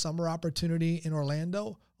 a summer opportunity in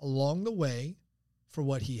Orlando along the way for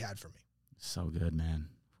what he had for me. So good, man.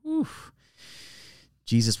 Whew.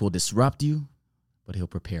 Jesus will disrupt you, but he'll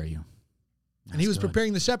prepare you. And he was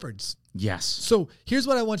preparing the shepherds. Yes. So here's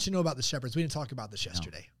what I want you to know about the shepherds. We didn't talk about this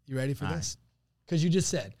yesterday. You ready for this? Because you just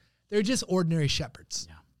said they're just ordinary shepherds.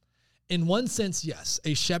 Yeah. In one sense, yes,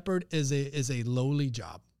 a shepherd is a lowly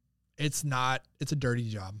job. It's a dirty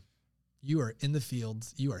job. You are in the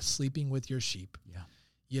fields. You are sleeping with your sheep. Yeah.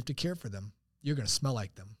 You have to care for them. You're going to smell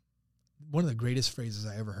like them. One of the greatest phrases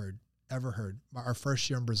I ever heard, our first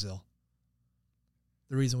year in Brazil.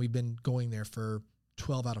 The reason we've been going there for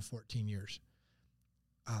 12 out of 14 years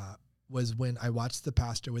was when I watched the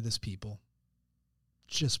pastor with his people,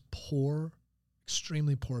 just poor,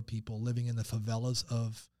 extremely poor people living in the favelas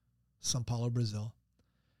of São Paulo, Brazil,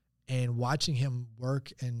 and watching him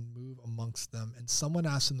work and move amongst them. And someone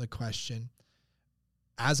asked him the question,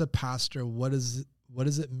 as a pastor, what does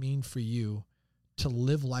it mean for you to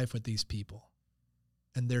live life with these people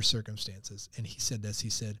and their circumstances? And he said this, he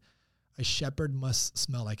said, a shepherd must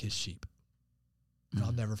smell like his sheep. And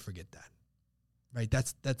I'll never forget that. Right?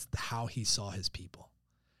 That's how he saw his people.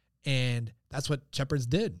 And that's what shepherds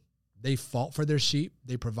did. They fought for their sheep.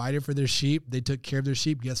 They provided for their sheep. They took care of their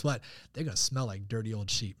sheep. Guess what? They're going to smell like dirty old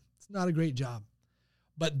sheep. It's not a great job.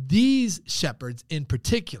 But these shepherds in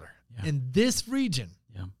particular, in this region,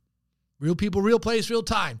 real people, real place, real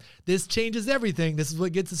time, this changes everything. This is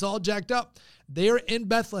what gets us all jacked up. They are in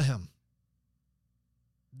Bethlehem.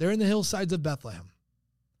 They're in the hillsides of Bethlehem.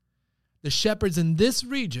 The shepherds in this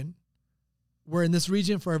region were in this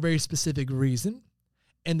region for a very specific reason.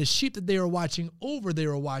 And the sheep that they were watching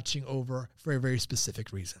over for a very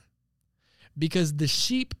specific reason. Because the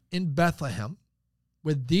sheep in Bethlehem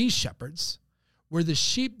with these shepherds were the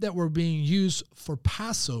sheep that were being used for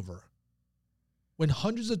Passover when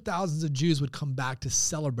hundreds of thousands of Jews would come back to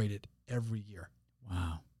celebrate it every year.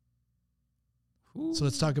 Wow. Ooh. So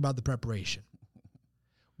let's talk about the preparation.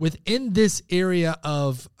 Within this area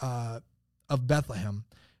of Bethlehem,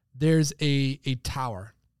 there's a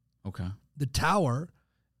tower. Okay. The tower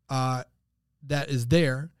that is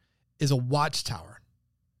there is a watchtower.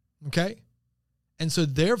 Okay? And so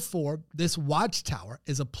therefore, this watchtower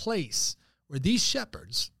is a place where these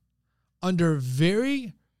shepherds, under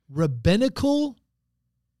very rabbinical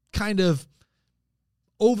kind of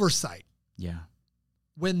oversight,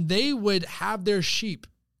 when they would have their sheep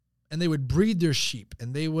and they would breed their sheep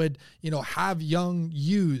and they would, have young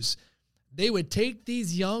ewes, they would take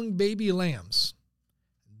these young baby lambs,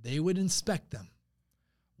 they would inspect them.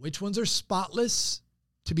 Which ones are spotless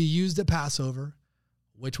to be used at Passover?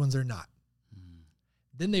 Which ones are not?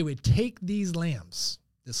 Then they would take these lambs.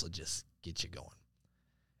 This will just get you going.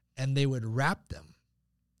 And they would wrap them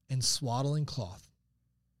in swaddling cloth.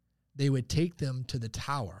 They would take them to the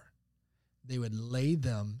tower. They would lay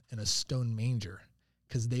them in a stone manger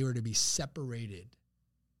because they were to be separated,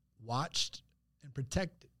 watched, and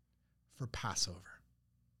protected for Passover.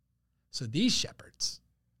 So these shepherds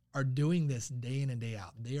are doing this day in and day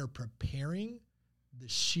out. They are preparing the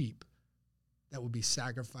sheep that will be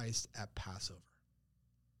sacrificed at Passover.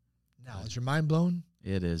 Now, is your mind blown?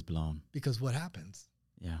 It is blown. Because what happens?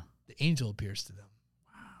 Yeah. The angel appears to them.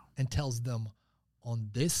 Wow. And tells them on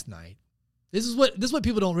this night, this is what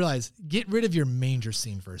people don't realize. Get rid of your manger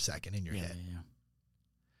scene for a second in your head. Yeah.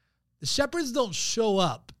 The shepherds don't show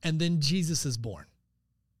up and then Jesus is born.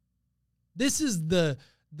 This is the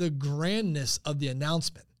grandness of the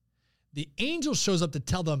announcement. The angel shows up to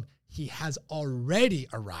tell them he has already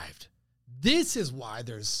arrived. This is why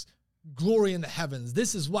there's glory in the heavens.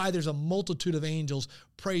 This is why there's a multitude of angels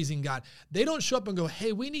praising God. They don't show up and go,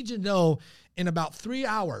 hey, we need you to know in about 3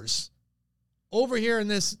 hours over here in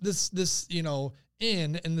this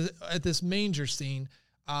inn at this manger scene,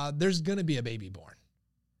 there's going to be a baby born.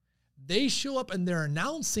 They show up and they're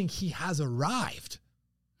announcing he has arrived.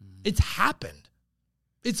 It's happened.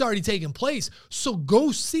 It's already taken place. So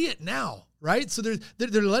go see it now, right? So they're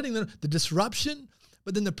letting them, the disruption,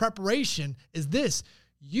 but then the preparation is this.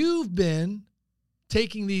 You've been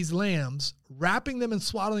taking these lambs, wrapping them in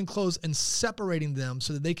swaddling clothes and separating them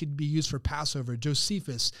so that they could be used for Passover.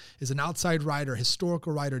 Josephus is an outside writer,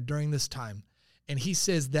 historical writer during this time. And he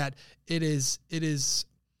says that it is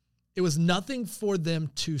It was nothing for them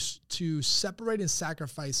to separate and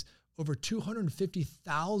sacrifice over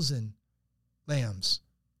 250,000 lambs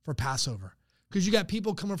for Passover. Because you got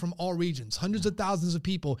people coming from all regions, hundreds of thousands of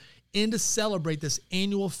people in to celebrate this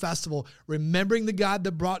annual festival, remembering the God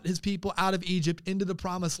that brought his people out of Egypt into the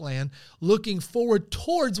promised land, looking forward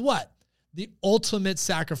towards what? The ultimate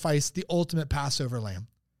sacrifice, the ultimate Passover lamb.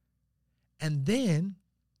 And then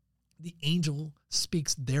the angel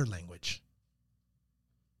speaks their language.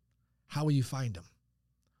 How will you find him?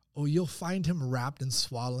 Oh, you'll find him wrapped in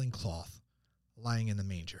swaddling cloth, lying in the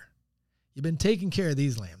manger. You've been taking care of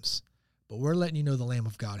these lambs, but we're letting you know the Lamb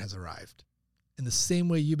of God has arrived. In the same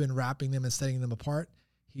way you've been wrapping them and setting them apart,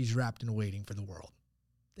 he's wrapped and waiting for the world.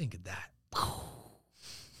 Think of that.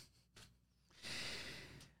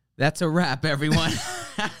 That's a wrap, everyone.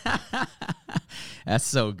 That's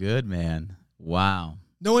so good, man. Wow.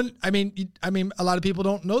 No one, I mean, a lot of people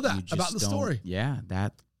don't know that about the story. Yeah,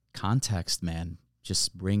 that context, man,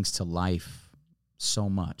 just brings to life so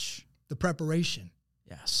much. The preparation.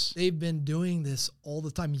 Yes. They've been doing this all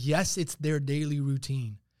the time. Yes, it's their daily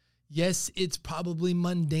routine. Yes, it's probably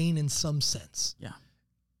mundane in some sense. Yeah.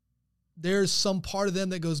 There's some part of them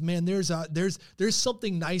that goes, man, there's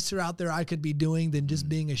something nicer out there I could be doing than just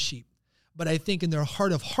being a sheep. But I think in their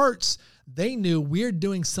heart of hearts, they knew we're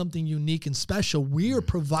doing something unique and special. We are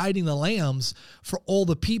providing the lambs for all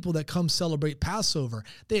the people that come celebrate Passover.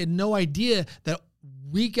 They had no idea that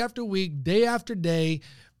week after week, day after day,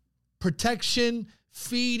 protection,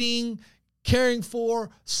 feeding, caring for,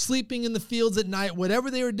 sleeping in the fields at night, whatever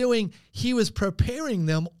they were doing, he was preparing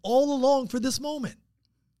them all along for this moment.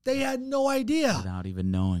 They had no idea. Without even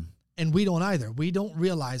knowing. And we don't either. We don't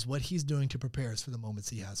realize what he's doing to prepare us for the moments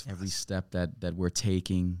he has for us. Every step that we're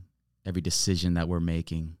taking, every decision that we're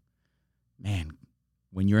making, man,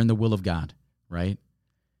 when you're in the will of God, right?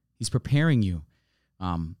 He's preparing you.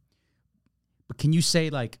 But can you say,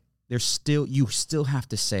 like, you still have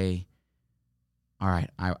to say, all right,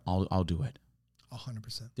 I'll do it.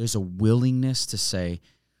 100%. There's a willingness to say,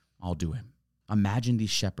 I'll do it. Imagine these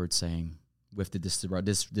shepherds saying, with the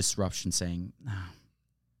disruption, saying, nah,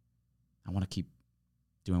 I want to keep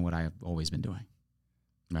doing what I have always been doing,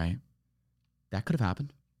 right? That could have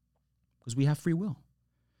happened because we have free will.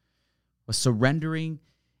 But surrendering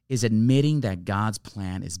is admitting that God's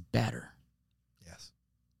plan is better. Yes.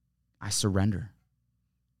 I surrender.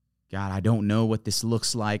 God, I don't know what this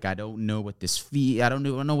looks like. I don't know what this I don't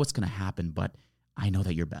know what's going to happen, but I know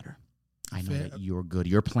that you're better. I know that you're good.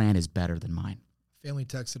 Your plan is better than mine. Family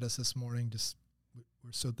texted us this morning.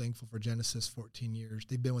 We're so thankful for Genesis, 14 years.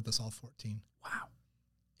 They've been with us all 14. Wow.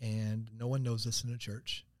 And no one knows this in the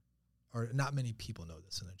church, or not many people know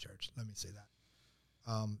this in the church. Let me say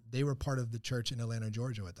that. They were part of the church in Atlanta,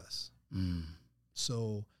 Georgia with us.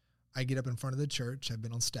 So I get up in front of the church. I've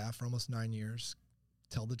been on staff for almost 9 years.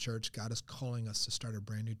 Tell the church God is calling us to start a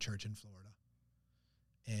brand new church in Florida.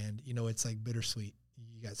 And, it's like bittersweet.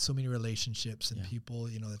 You got so many relationships and people,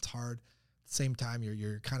 it's hard. At the same time,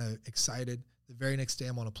 you're kind of excited. The very next day,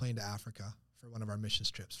 I'm on a plane to Africa for one of our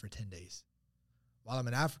missions trips for 10 days. While I'm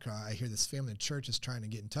in Africa, I hear this family in church is trying to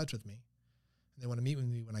get in touch with me. And they want to meet with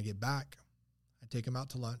me when I get back. I take them out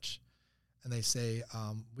to lunch. And they say,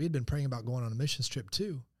 we had been praying about going on a missions trip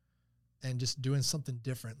too. And just doing something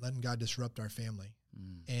different, letting God disrupt our family.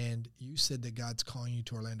 And you said that God's calling you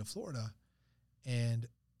to Orlando, Florida. And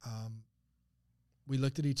we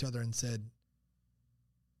looked at each other and said,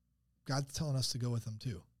 God's telling us to go with them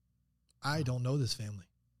too. I don't know this family.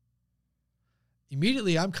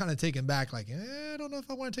 Immediately, I'm kind of taken back, like, I don't know if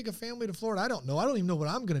I want to take a family to Florida. I don't know. I don't even know what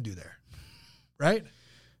I'm going to do there. Right?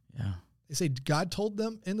 Yeah. They say God told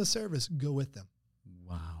them in the service, go with them.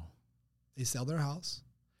 Wow. They sell their house.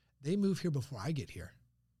 They move here before I get here.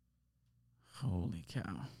 Holy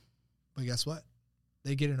cow. But guess what?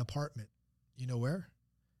 They get an apartment. You know where?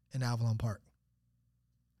 In Avalon Park.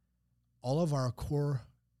 All of our core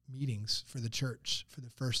meetings for the church for the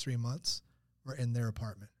first 3 months were in their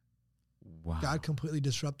apartment. Wow. God completely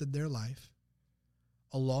disrupted their life.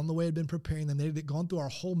 Along the way, had been preparing them. They'd gone through our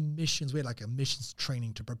whole missions. We had like a missions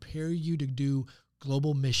training to prepare you to do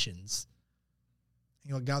global missions.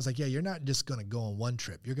 God's like, yeah, you're not just going to go on one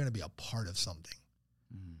trip. You're going to be a part of something.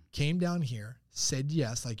 Came down here, said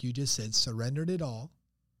yes, like you just said, surrendered it all,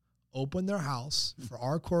 opened their house for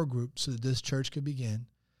our core group so that this church could begin.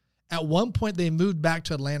 At one point, they moved back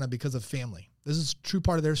to Atlanta because of family. This is a true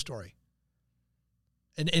part of their story.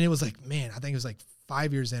 And it was like, man, I think it was like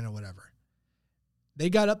 5 years in or whatever. They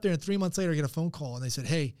got up there and 3 months later get a phone call and they said,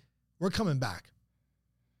 hey, we're coming back.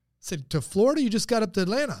 I said, to Florida? You just got up to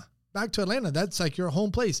Atlanta. Back to Atlanta. That's like your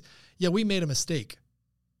home place. Yeah, we made a mistake.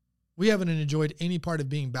 We haven't enjoyed any part of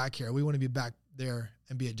being back here. We want to be back there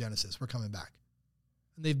and be at Genesis. We're coming back.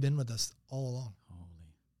 And they've been with us all along. Holy.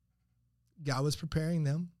 God was preparing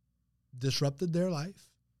them, disrupted their life,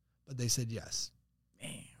 but they said yes.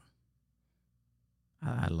 Man.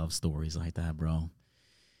 I love stories like that, bro.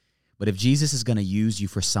 But if Jesus is going to use you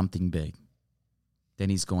for something big, then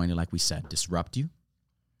he's going to, like we said, disrupt you,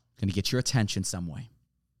 going to get your attention some way.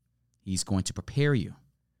 He's going to prepare you,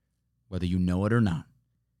 whether you know it or not,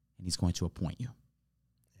 and he's going to appoint you.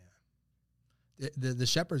 Yeah. The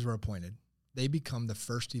shepherds were appointed. They become the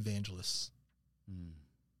first evangelists.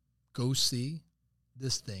 Go see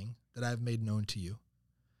this thing that I've made known to you.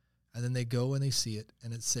 And then they go and they see it,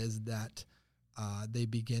 and it says that they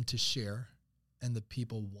begin to share, and the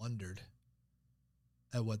people wondered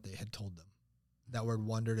at what they had told them. That word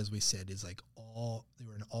wondered, as we said, is like they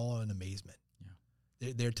were in awe and amazement.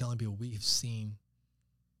 Yeah. They're telling people, we've seen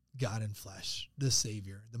God in flesh, the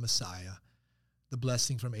Savior, the Messiah, the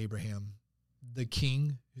blessing from Abraham, the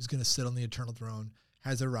King who's going to sit on the eternal throne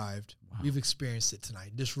has arrived. Wow. We've experienced it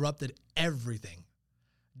tonight. Disrupted everything.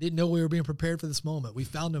 Didn't know we were being prepared for this moment. We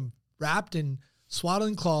found him wrapped in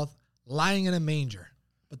swaddling cloth, lying in a manger,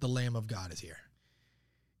 but the Lamb of God is here.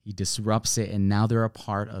 He disrupts it, and now they're a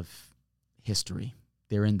part of history.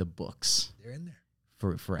 They're in the books. They're in there.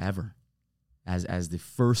 For forever as the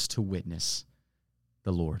first to witness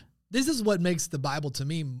the Lord. This is what makes the Bible, to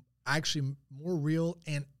me, actually more real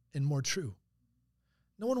and more true.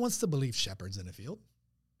 No one wants to believe shepherds in a field.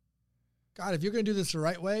 God, if you're going to do this the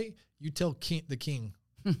right way, you tell the king,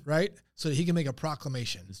 right? So that he can make a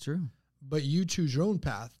proclamation. It's true. But you choose your own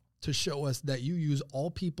path to show us that you use all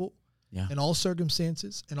people in all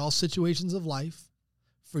circumstances, in all situations of life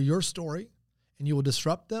for your story, and you will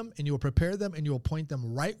disrupt them, and you will prepare them, and you will point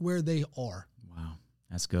them right where they are. Wow.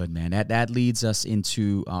 That's good, man. That leads us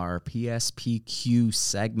into our PSPQ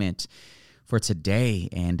segment for today.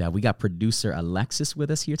 And we got producer Alexis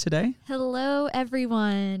with us here today. Hello,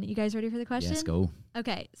 everyone. You guys ready for the question? Yes, go.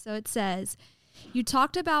 Okay, so it says, you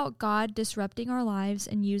talked about God disrupting our lives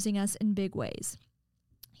and using us in big ways.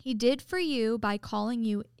 He did for you by calling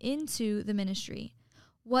you into the ministry.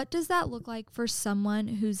 What does that look like for someone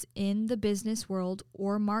who's in the business world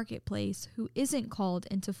or marketplace who isn't called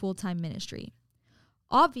into full-time ministry?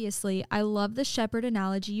 Obviously, I love the shepherd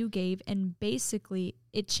analogy you gave, and basically,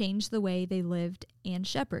 it changed the way they lived and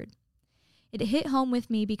shepherd. It hit home with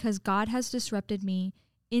me because God has disrupted me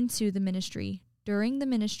into the ministry, during the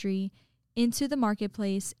ministry, into the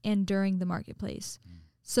marketplace, and during the marketplace.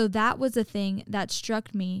 So that was a thing that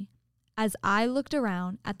struck me as I looked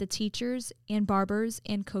around at the teachers and barbers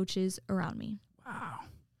and coaches around me.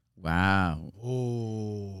 Wow.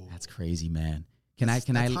 Oh, that's crazy, man. Can I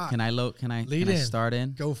start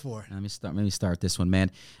in? Go for it. Let me start this one,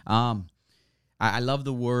 man. I love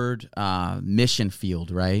the word mission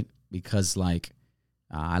field, right? Because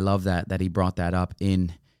I love that he brought that up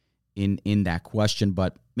in that question.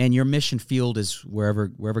 But man, your mission field is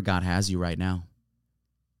wherever God has you right now.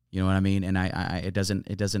 You know what I mean? And it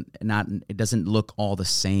doesn't look all the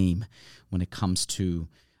same when it comes to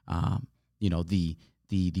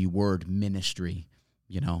the word ministry,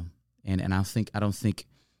 And I don't think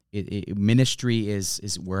ministry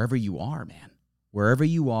is wherever you are, man. Wherever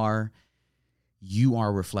you are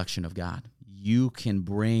a reflection of God. You can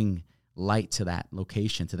bring light to that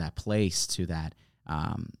location, to that place, to that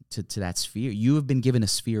to that sphere. You have been given a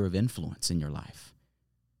sphere of influence in your life.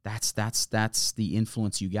 That's the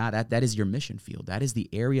influence you got. That is your mission field. That is the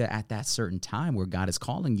area at that certain time where God is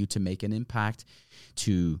calling you to make an impact,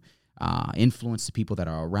 to influence the people that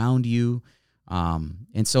are around you.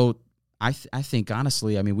 And so I think,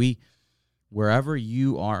 honestly, I mean, wherever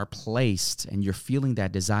you are placed and you're feeling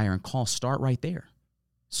that desire and call, start right there.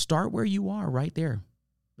 Start where you are, right there.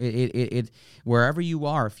 Wherever you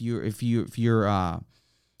are, if you're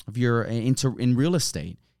in real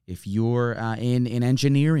estate, if you're in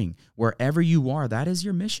engineering, wherever you are, that is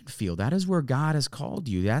your mission field. That is where God has called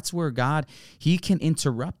you. That's where He can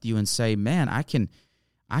interrupt you and say, man, I can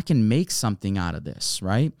make something out of this,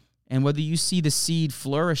 right? And whether you see the seed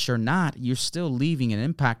flourish or not, you're still leaving an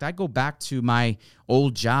impact. I go back to my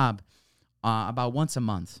old job about once a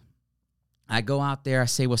month. I go out there, I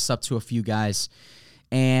say what's up to a few guys,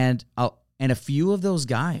 and a few of those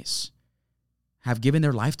guys have given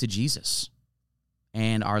their life to Jesus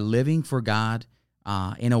and are living for God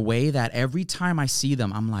in a way that every time I see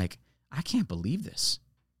them, I'm like, I can't believe this.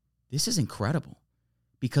 This is incredible.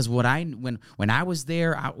 Because when I was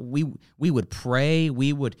there, we would pray.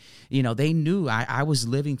 We would, they knew I was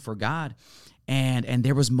living for God, and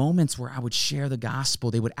there was moments where I would share the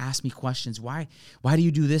gospel. They would ask me questions. Why do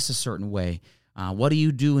you do this a certain way? What do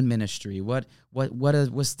you do in ministry?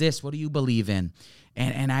 What's this? What do you believe in?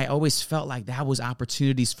 And I always felt like that was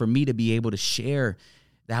opportunities for me to be able to share.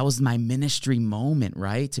 That was my ministry moment,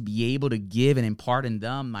 right? To be able to give and impart in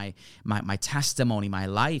them my testimony, my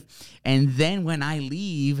life. And then when I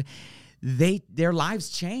leave, their lives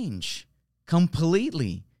change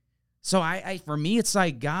completely. So for me, it's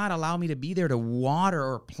like God allowed me to be there to water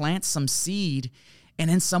or plant some seed, and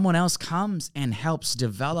then someone else comes and helps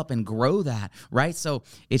develop and grow that, right? So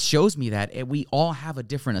it shows me that we all have a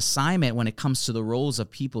different assignment when it comes to the roles of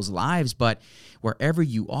people's lives, but wherever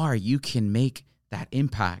you are, you can make that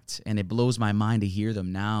impact. And it blows my mind to hear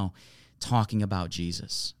them now talking about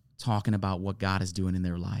Jesus, talking about what God is doing in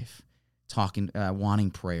their life, wanting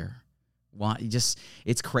prayer.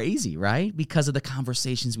 It's crazy, right? Because of the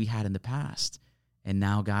conversations we had in the past. And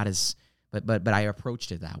now God is, but I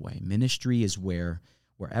approached it that way. Ministry is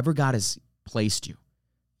wherever God has placed you,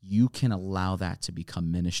 you can allow that to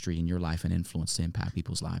become ministry in your life and influence to impact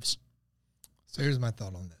people's lives. So here's my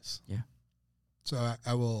thought on this. Yeah. So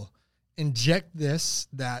I will inject this,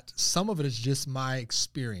 that some of it is just my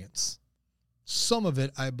experience. Some of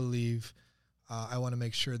it, I believe, I want to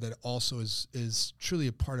make sure that also is truly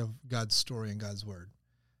a part of God's story and God's word.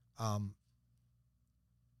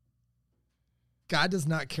 God does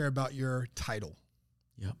not care about your title.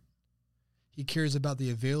 Yep. He cares about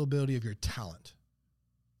the availability of your talent.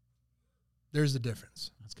 There's a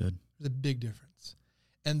difference. That's good. There's a big difference.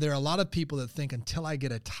 And there are a lot of people that think until I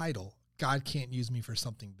get a title, God can't use me for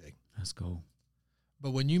something big. Let's go.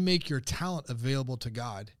 But when you make your talent available to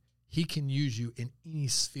God, he can use you in any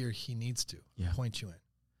sphere he needs to point you in.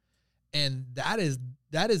 And that is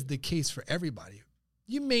the case for everybody.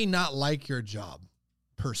 You may not like your job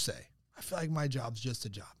per se. I feel like my job's just a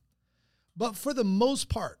job. But for the most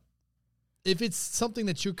part, if it's something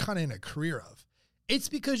that you're kind of in a career of, it's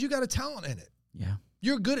because you got a talent in it. Yeah.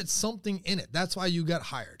 You're good at something in it. That's why you got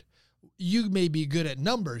hired. You may be good at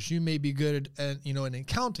numbers. You may be good at, in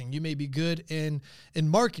accounting. You may be good in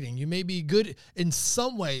marketing. You may be good in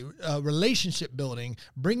some way, relationship building,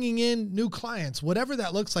 bringing in new clients, whatever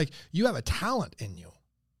that looks like. You have a talent in you.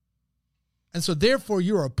 And so therefore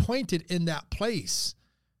you're appointed in that place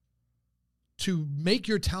to make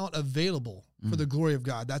your talent available for the glory of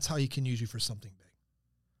God. That's how he can use you for something big.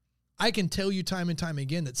 I can tell you time and time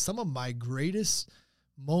again that some of my greatest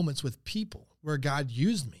moments with people where God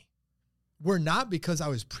used me were not because I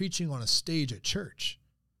was preaching on a stage at church.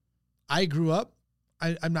 I grew up,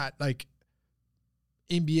 I'm not like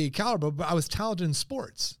NBA caliber, but I was talented in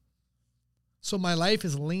sports. So my life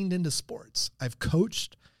is leaned into sports. I've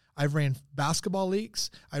coached. I've ran basketball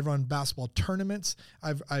leagues. I've run basketball tournaments.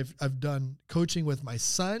 I've done coaching with my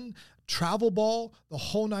son, travel ball, the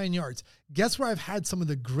whole 9 yards. Guess where I've had some of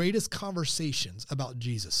the greatest conversations about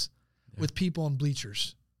Jesus with people on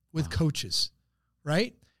bleachers, with coaches,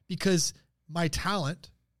 right? Because my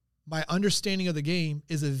talent, my understanding of the game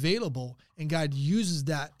is available, and God uses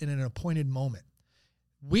that in an appointed moment.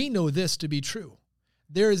 We know this to be true.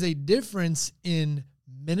 There is a difference in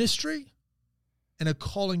ministry and a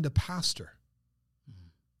calling to pastor.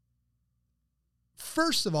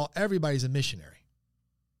 First of all, everybody's a missionary.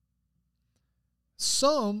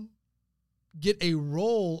 Some get a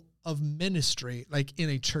role of ministry like in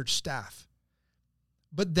a church staff,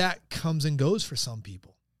 but that comes and goes for some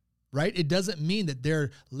people, right? It doesn't mean that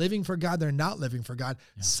they're living for God, they're not living for God.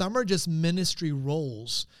 Yeah. Some are just ministry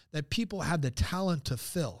roles that people have the talent to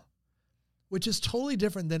fill, which is totally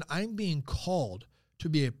different than I'm being called to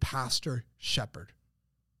be a pastor shepherd.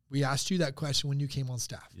 We asked you that question when you came on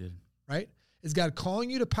staff, right? Is God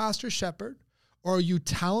calling you to pastor shepherd, or are you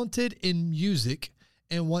talented in music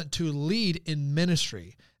and want to lead in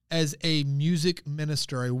ministry as a music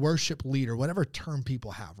minister, a worship leader, whatever term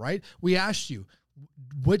people have, right? We asked you,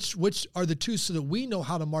 which are the two so that we know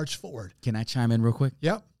how to march forward. Can I chime in real quick?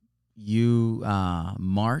 Yep.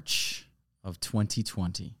 March of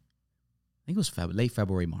 2020, I think it was late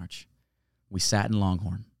February, March, we sat in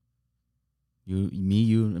Longhorn.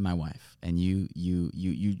 You, and my wife, and you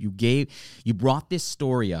brought this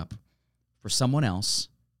story up for someone else,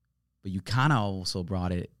 but you kind of also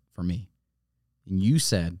brought it for me. And you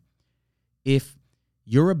said, if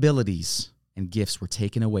your abilities and gifts were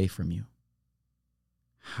taken away from you,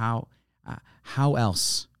 how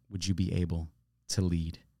else would you be able to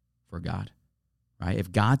lead for God, right?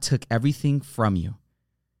 If God took everything from you,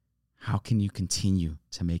 how can you continue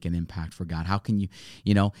to make an impact for God? How can you,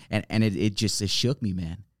 and it shook me,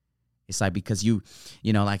 man. It's like, because you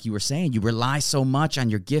like you were saying, you rely so much on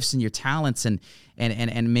your gifts and your talents, and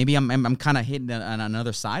maybe I'm kind of hitting on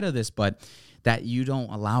another side of this, but that you don't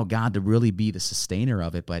allow God to really be the sustainer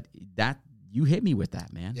of it. But that you hit me with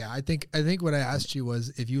that, man. Yeah, I think what I asked you was,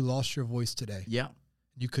 if you lost your voice today, Yeah.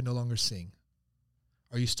 you could no longer sing,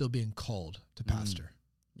 are you still being called to pastor?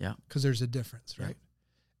 Yeah. Because there's a difference, right?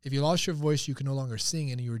 If you lost your voice, you can no longer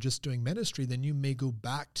sing, and you were just doing ministry, then you may go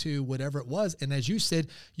back to whatever it was. And as you said,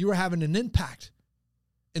 you were having an impact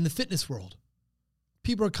in the fitness world.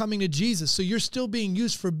 People are coming to Jesus, so you're still being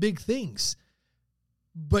used for big things,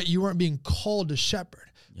 but you weren't being called to shepherd.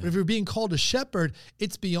 Yeah. But if you're being called to shepherd,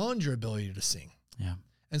 it's beyond your ability to sing. Yeah.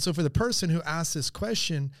 And so for the person who asked this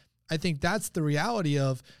question, I think that's the reality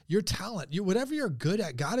of your talent. Whatever you're good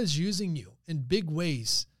at, God is using you in big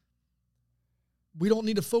ways. We don't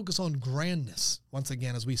need to focus on grandness, once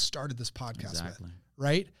again, as we started this podcast with,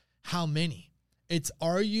 right? How many? It's,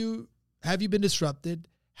 have you been disrupted?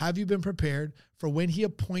 Have you been prepared for when he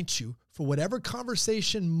appoints you for whatever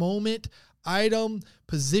conversation, moment, item,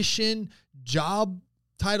 position, job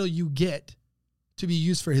title you get to be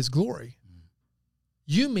used for his glory?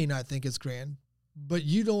 You may not think it's grand, but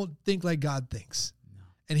you don't think like God thinks. No.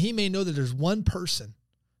 And he may know that there's one person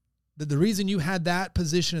that the reason you had that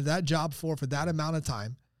position of that job for that amount of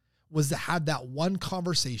time was to have that one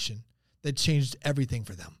conversation that changed everything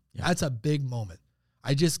for them. Yeah. That's a big moment.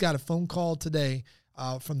 I just got a phone call today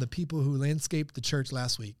from the people who landscaped the church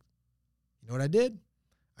last week. You know what I did?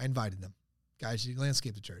 I invited them. Guys, you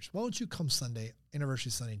landscape the church. Why don't you come Sunday,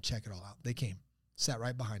 Anniversary Sunday, and check it all out? They came, sat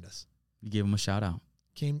right behind us. You gave them a shout out.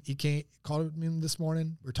 He came, called me this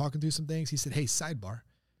morning. We're talking through some things. He said, hey, sidebar.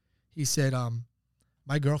 He said,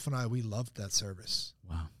 my girlfriend and I, we loved that service.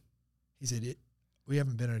 Wow. He said, we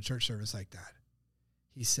haven't been in a church service like that.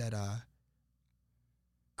 He said,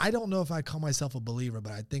 I don't know if I call myself a believer,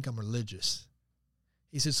 but I think I'm religious.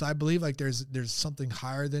 He said, so I believe like there's something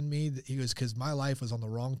higher than me. He goes, because my life was on the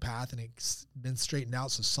wrong path and it's been straightened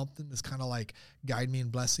out. So something that's kind of like guiding me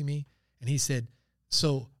and blessing me. And he said,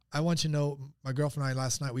 so I want you to know, my girlfriend and I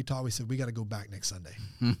last night, we talked, we said, we got to go back next Sunday.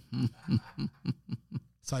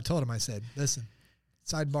 So I told him, I said, listen,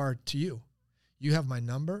 sidebar to you. You have my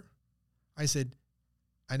number. I said,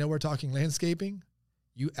 I know we're talking landscaping.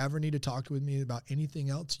 You ever need to talk with me about anything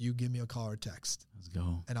else, you give me a call or text. Let's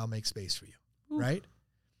go. And I'll make space for you. Ooh. Right?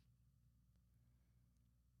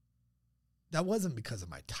 That wasn't because of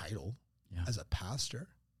my title as a pastor.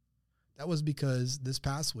 That was because this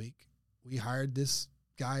past week, we hired this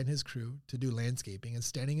guy and his crew to do landscaping, and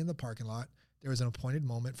standing in the parking lot, there was an appointed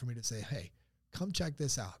moment for me to say, hey, come check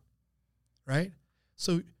this out. Right?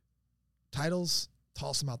 So titles,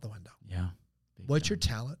 toss them out the window. Yeah. What's your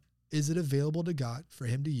talent? Is it available to God for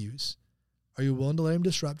him to use? Are you willing to let him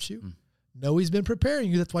disrupt you? No, he's been preparing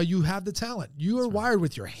you. That's why you have the talent. You are wired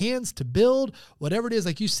with your hands to build whatever it is.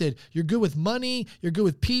 Like you said, you're good with money. You're good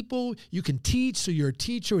with people. You can teach. So you're a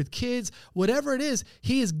teacher with kids. Whatever it is,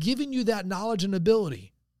 he is giving you that knowledge and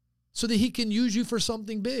ability so that he can use you for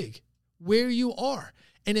something big where you are.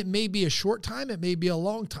 And it may be a short time. It may be a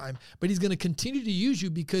long time, but he's going to continue to use you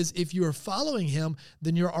because if you are following him,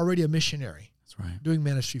 then you're already a missionary. That's right. Doing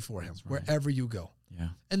ministry for him wherever you go. Yeah.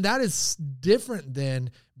 And that is different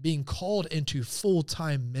than being called into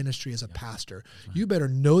full-time ministry as a pastor. Right. You better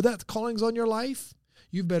know that calling's on your life.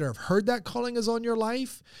 You better have heard that calling is on your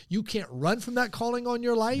life. You can't run from that calling on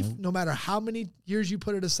your life, no matter how many years you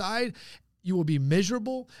put it aside. You will be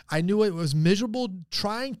miserable. I knew it was miserable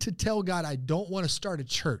trying to tell God, I don't want to start a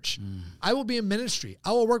church. I will be in ministry.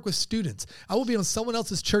 I will work with students. I will be on someone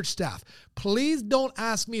else's church staff. Please don't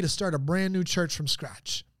ask me to start a brand new church from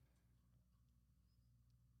scratch.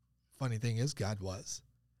 Funny thing is, God was.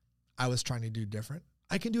 I was trying to do different.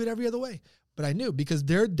 I can do it every other way. But I knew, because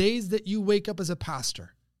there are days that you wake up as a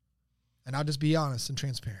pastor, and I'll just be honest and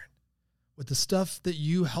transparent, with the stuff that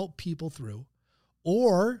you help people through,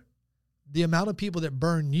 or the amount of people that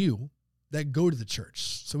burn you that go to the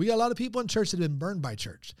church. So we got a lot of people in church that have been burned by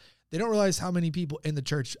church. They don't realize how many people in the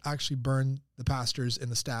church actually burn the pastors and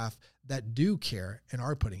the staff that do care and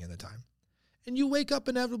are putting in the time. And you wake up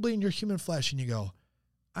inevitably in your human flesh and you go,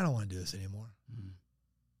 I don't want to do this anymore.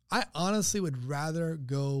 I honestly would rather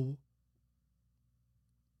go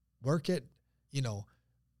work at,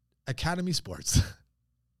 Academy Sports.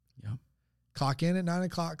 Yep. Clock in at 9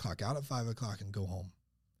 o'clock, clock out at 5 o'clock, and go home.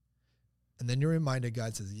 And then you're reminded,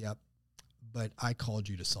 God says, yep, but I called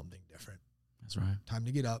you to something different. That's right. Time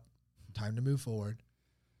to get up, time to move forward.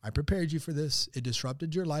 I prepared you for this. It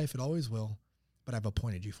disrupted your life. It always will, but I've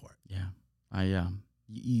appointed you for it. Yeah.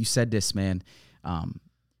 You said this, man,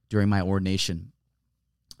 during my ordination,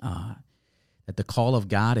 that the call of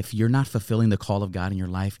God, if you're not fulfilling the call of God in your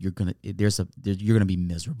life, you're going to be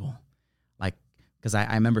miserable. Like, because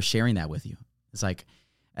I remember sharing that with you. It's like,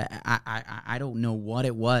 I don't know what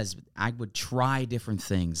it was. I would try different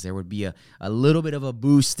things. There would be a little bit of a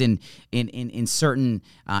boost in certain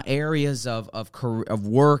areas of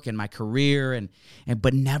work and my career,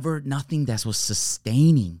 but never nothing that was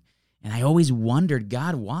sustaining. And I always wondered,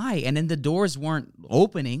 God, why? And then the doors weren't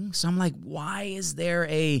opening. So I'm like, why is there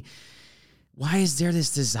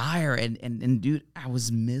this desire? And dude, I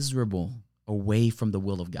was miserable away from the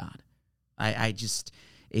will of God. I just,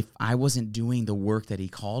 if I wasn't doing the work that he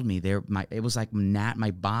called me there, it was like my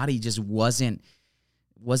body just wasn't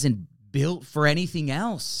built for anything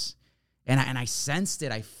else. And I sensed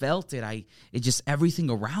it. I felt it. It just, everything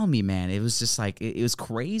around me, man, it was just like, it was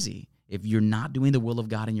crazy. If you're not doing the will of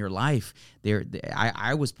God in your life,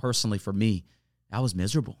 I was personally, for me, I was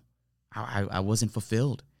miserable. I wasn't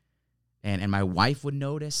fulfilled. And my wife would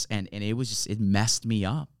notice, and it was just, it messed me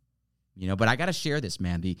up. But I got to share this,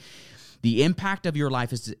 man. The impact of your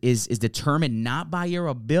life is determined not by your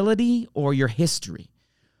ability or your history,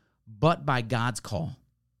 but by God's call.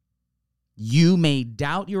 You may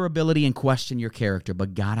doubt your ability and question your character,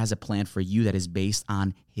 but God has a plan for you that is based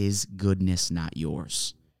on his goodness, not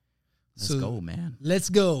yours. Let's go, man. Let's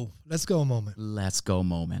go. Let's go a moment. Let's go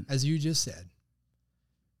moment. As you just said,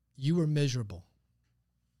 you were miserable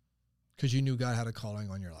because you knew God had a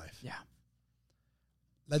calling on your life. Yeah.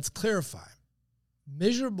 Let's clarify.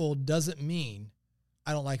 Miserable doesn't mean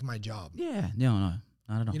I don't like my job. Yeah, no,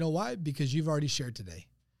 not at all. You know why? Because you've already shared today.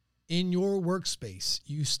 In your workspace,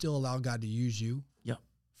 you still allow God to use you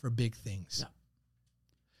for big things. Yep.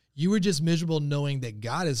 You were just miserable knowing that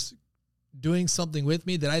God is doing something with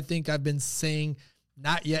me that I think I've been saying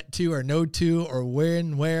not yet to or no to or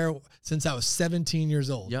where since I was 17 years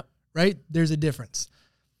old. Yep. Right? There's a difference.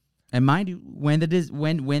 And mind you, when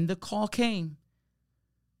the call came,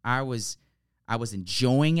 I was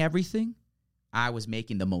enjoying everything. I was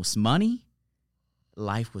making the most money.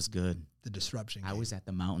 Life was good. The disruption came. I was at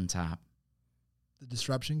the mountaintop. The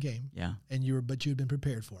disruption came. Yeah. And you had been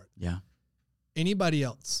prepared for it. Yeah. Anybody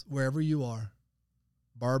else, wherever you are,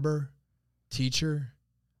 barber, teacher,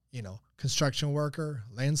 construction worker,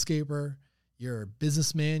 landscaper, you're a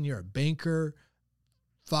businessman, you're a banker,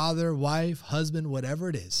 father, wife, husband, whatever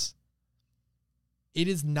it is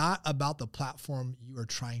not about the platform you are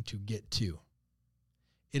trying to get to.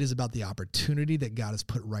 It is about the opportunity that God has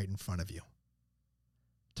put right in front of you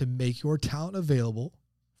to make your talent available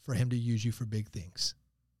for him to use you for big things.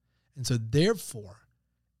 And so therefore,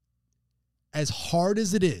 as hard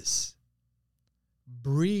as it is,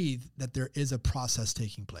 breathe that there is a process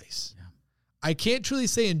taking place. Yeah. I can't truly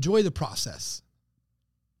say enjoy the process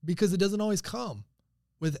because it doesn't always come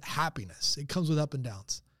with happiness. It comes with up and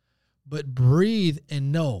downs. But breathe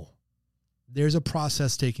and know there's a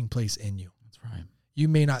process taking place in you. That's right. You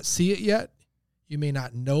may not see it yet. You may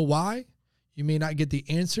not know why. You may not get the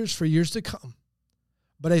answers for years to come.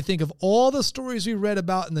 But I think of all the stories we read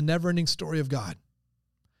about in the never-ending story of God.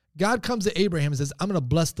 God comes to Abraham and says, I'm going to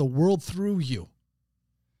bless the world through you,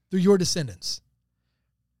 through your descendants.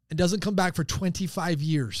 And doesn't come back for 25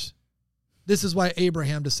 years. This is why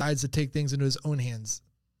Abraham decides to take things into his own hands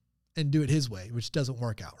and do it his way, which doesn't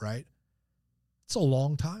work out, right? It's a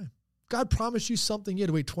long time. God promised you something you had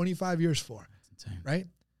to wait 25 years for, right?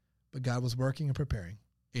 But God was working and preparing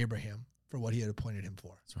Abraham for what he had appointed him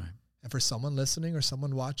for. That's right. And for someone listening or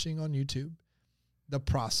someone watching on YouTube, the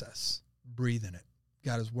process, breathe in it.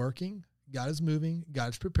 God is working. God is moving. God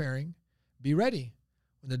is preparing. Be ready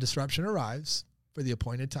when the disruption arrives for the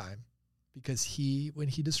appointed time, because when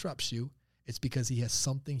he disrupts you, it's because he has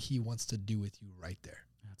something he wants to do with you right there.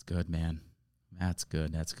 That's good, man. That's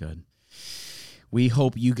good. That's good. We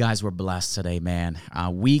hope you guys were blessed today, man.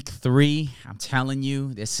 Week 3, I'm telling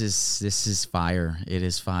you, this is fire. It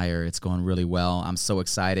is fire. It's going really well. I'm so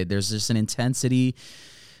excited. There's just an intensity,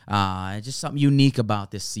 just something unique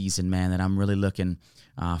about this season, man, that I'm really looking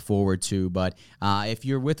forward to. But if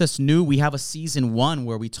you're with us new, we have a season 1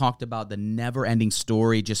 where we talked about the never-ending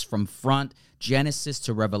story, just from front Genesis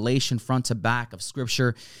to Revelation, front to back of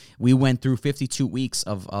Scripture. We went through 52 weeks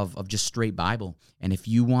of just straight Bible. And if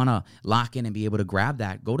you want to lock in and be able to grab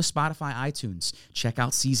that, go to Spotify, iTunes, check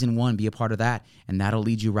out season 1, be a part of that, and that'll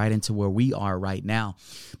lead you right into where we are right now.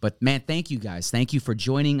 But man, thank you guys. Thank you for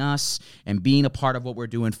joining us and being a part of what we're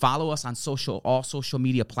doing. Follow us on all social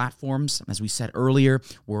media platforms. As we said earlier,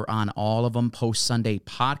 we're on all of them, Post Sunday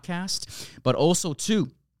Podcast. But also,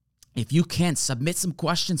 too, If you can, submit some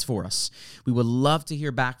questions for us. We would love to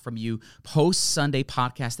hear back from you.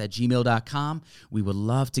 postsundaypodcast@gmail.com. We would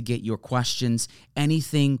love to get your questions,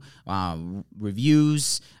 anything,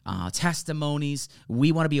 reviews, testimonies.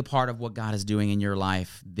 We want to be a part of what God is doing in your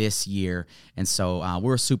life this year. And so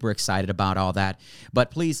we're super excited about all that. But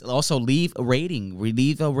please also leave a rating.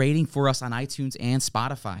 Leave a rating for us on iTunes and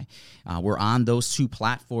Spotify. We're on those two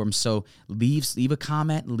platforms. So leave a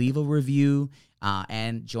comment, leave a review.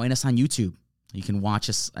 And join us on YouTube. You can watch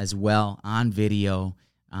us as well on video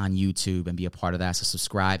on YouTube and be a part of that. So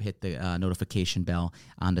subscribe, hit the notification bell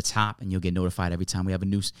on the top, and you'll get notified every time we have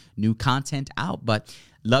a new content out. But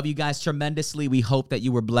love you guys tremendously. We hope that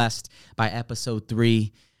you were blessed by episode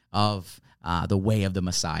 3 of The Way of the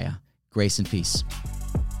Messiah. Grace and peace.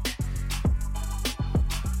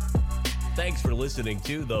 Thanks for listening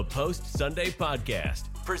to the Post Sunday Podcast,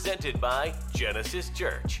 presented by Genesis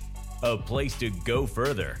Church. A place to go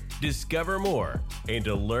further, discover more, and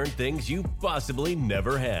to learn things you possibly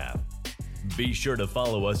never have. Be sure to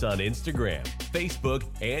follow us on Instagram, Facebook,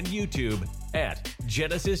 and YouTube at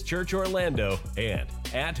Genesis Church Orlando and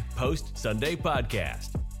at Post Sunday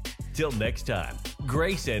Podcast. Till next time,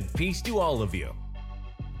 grace and peace to all of you.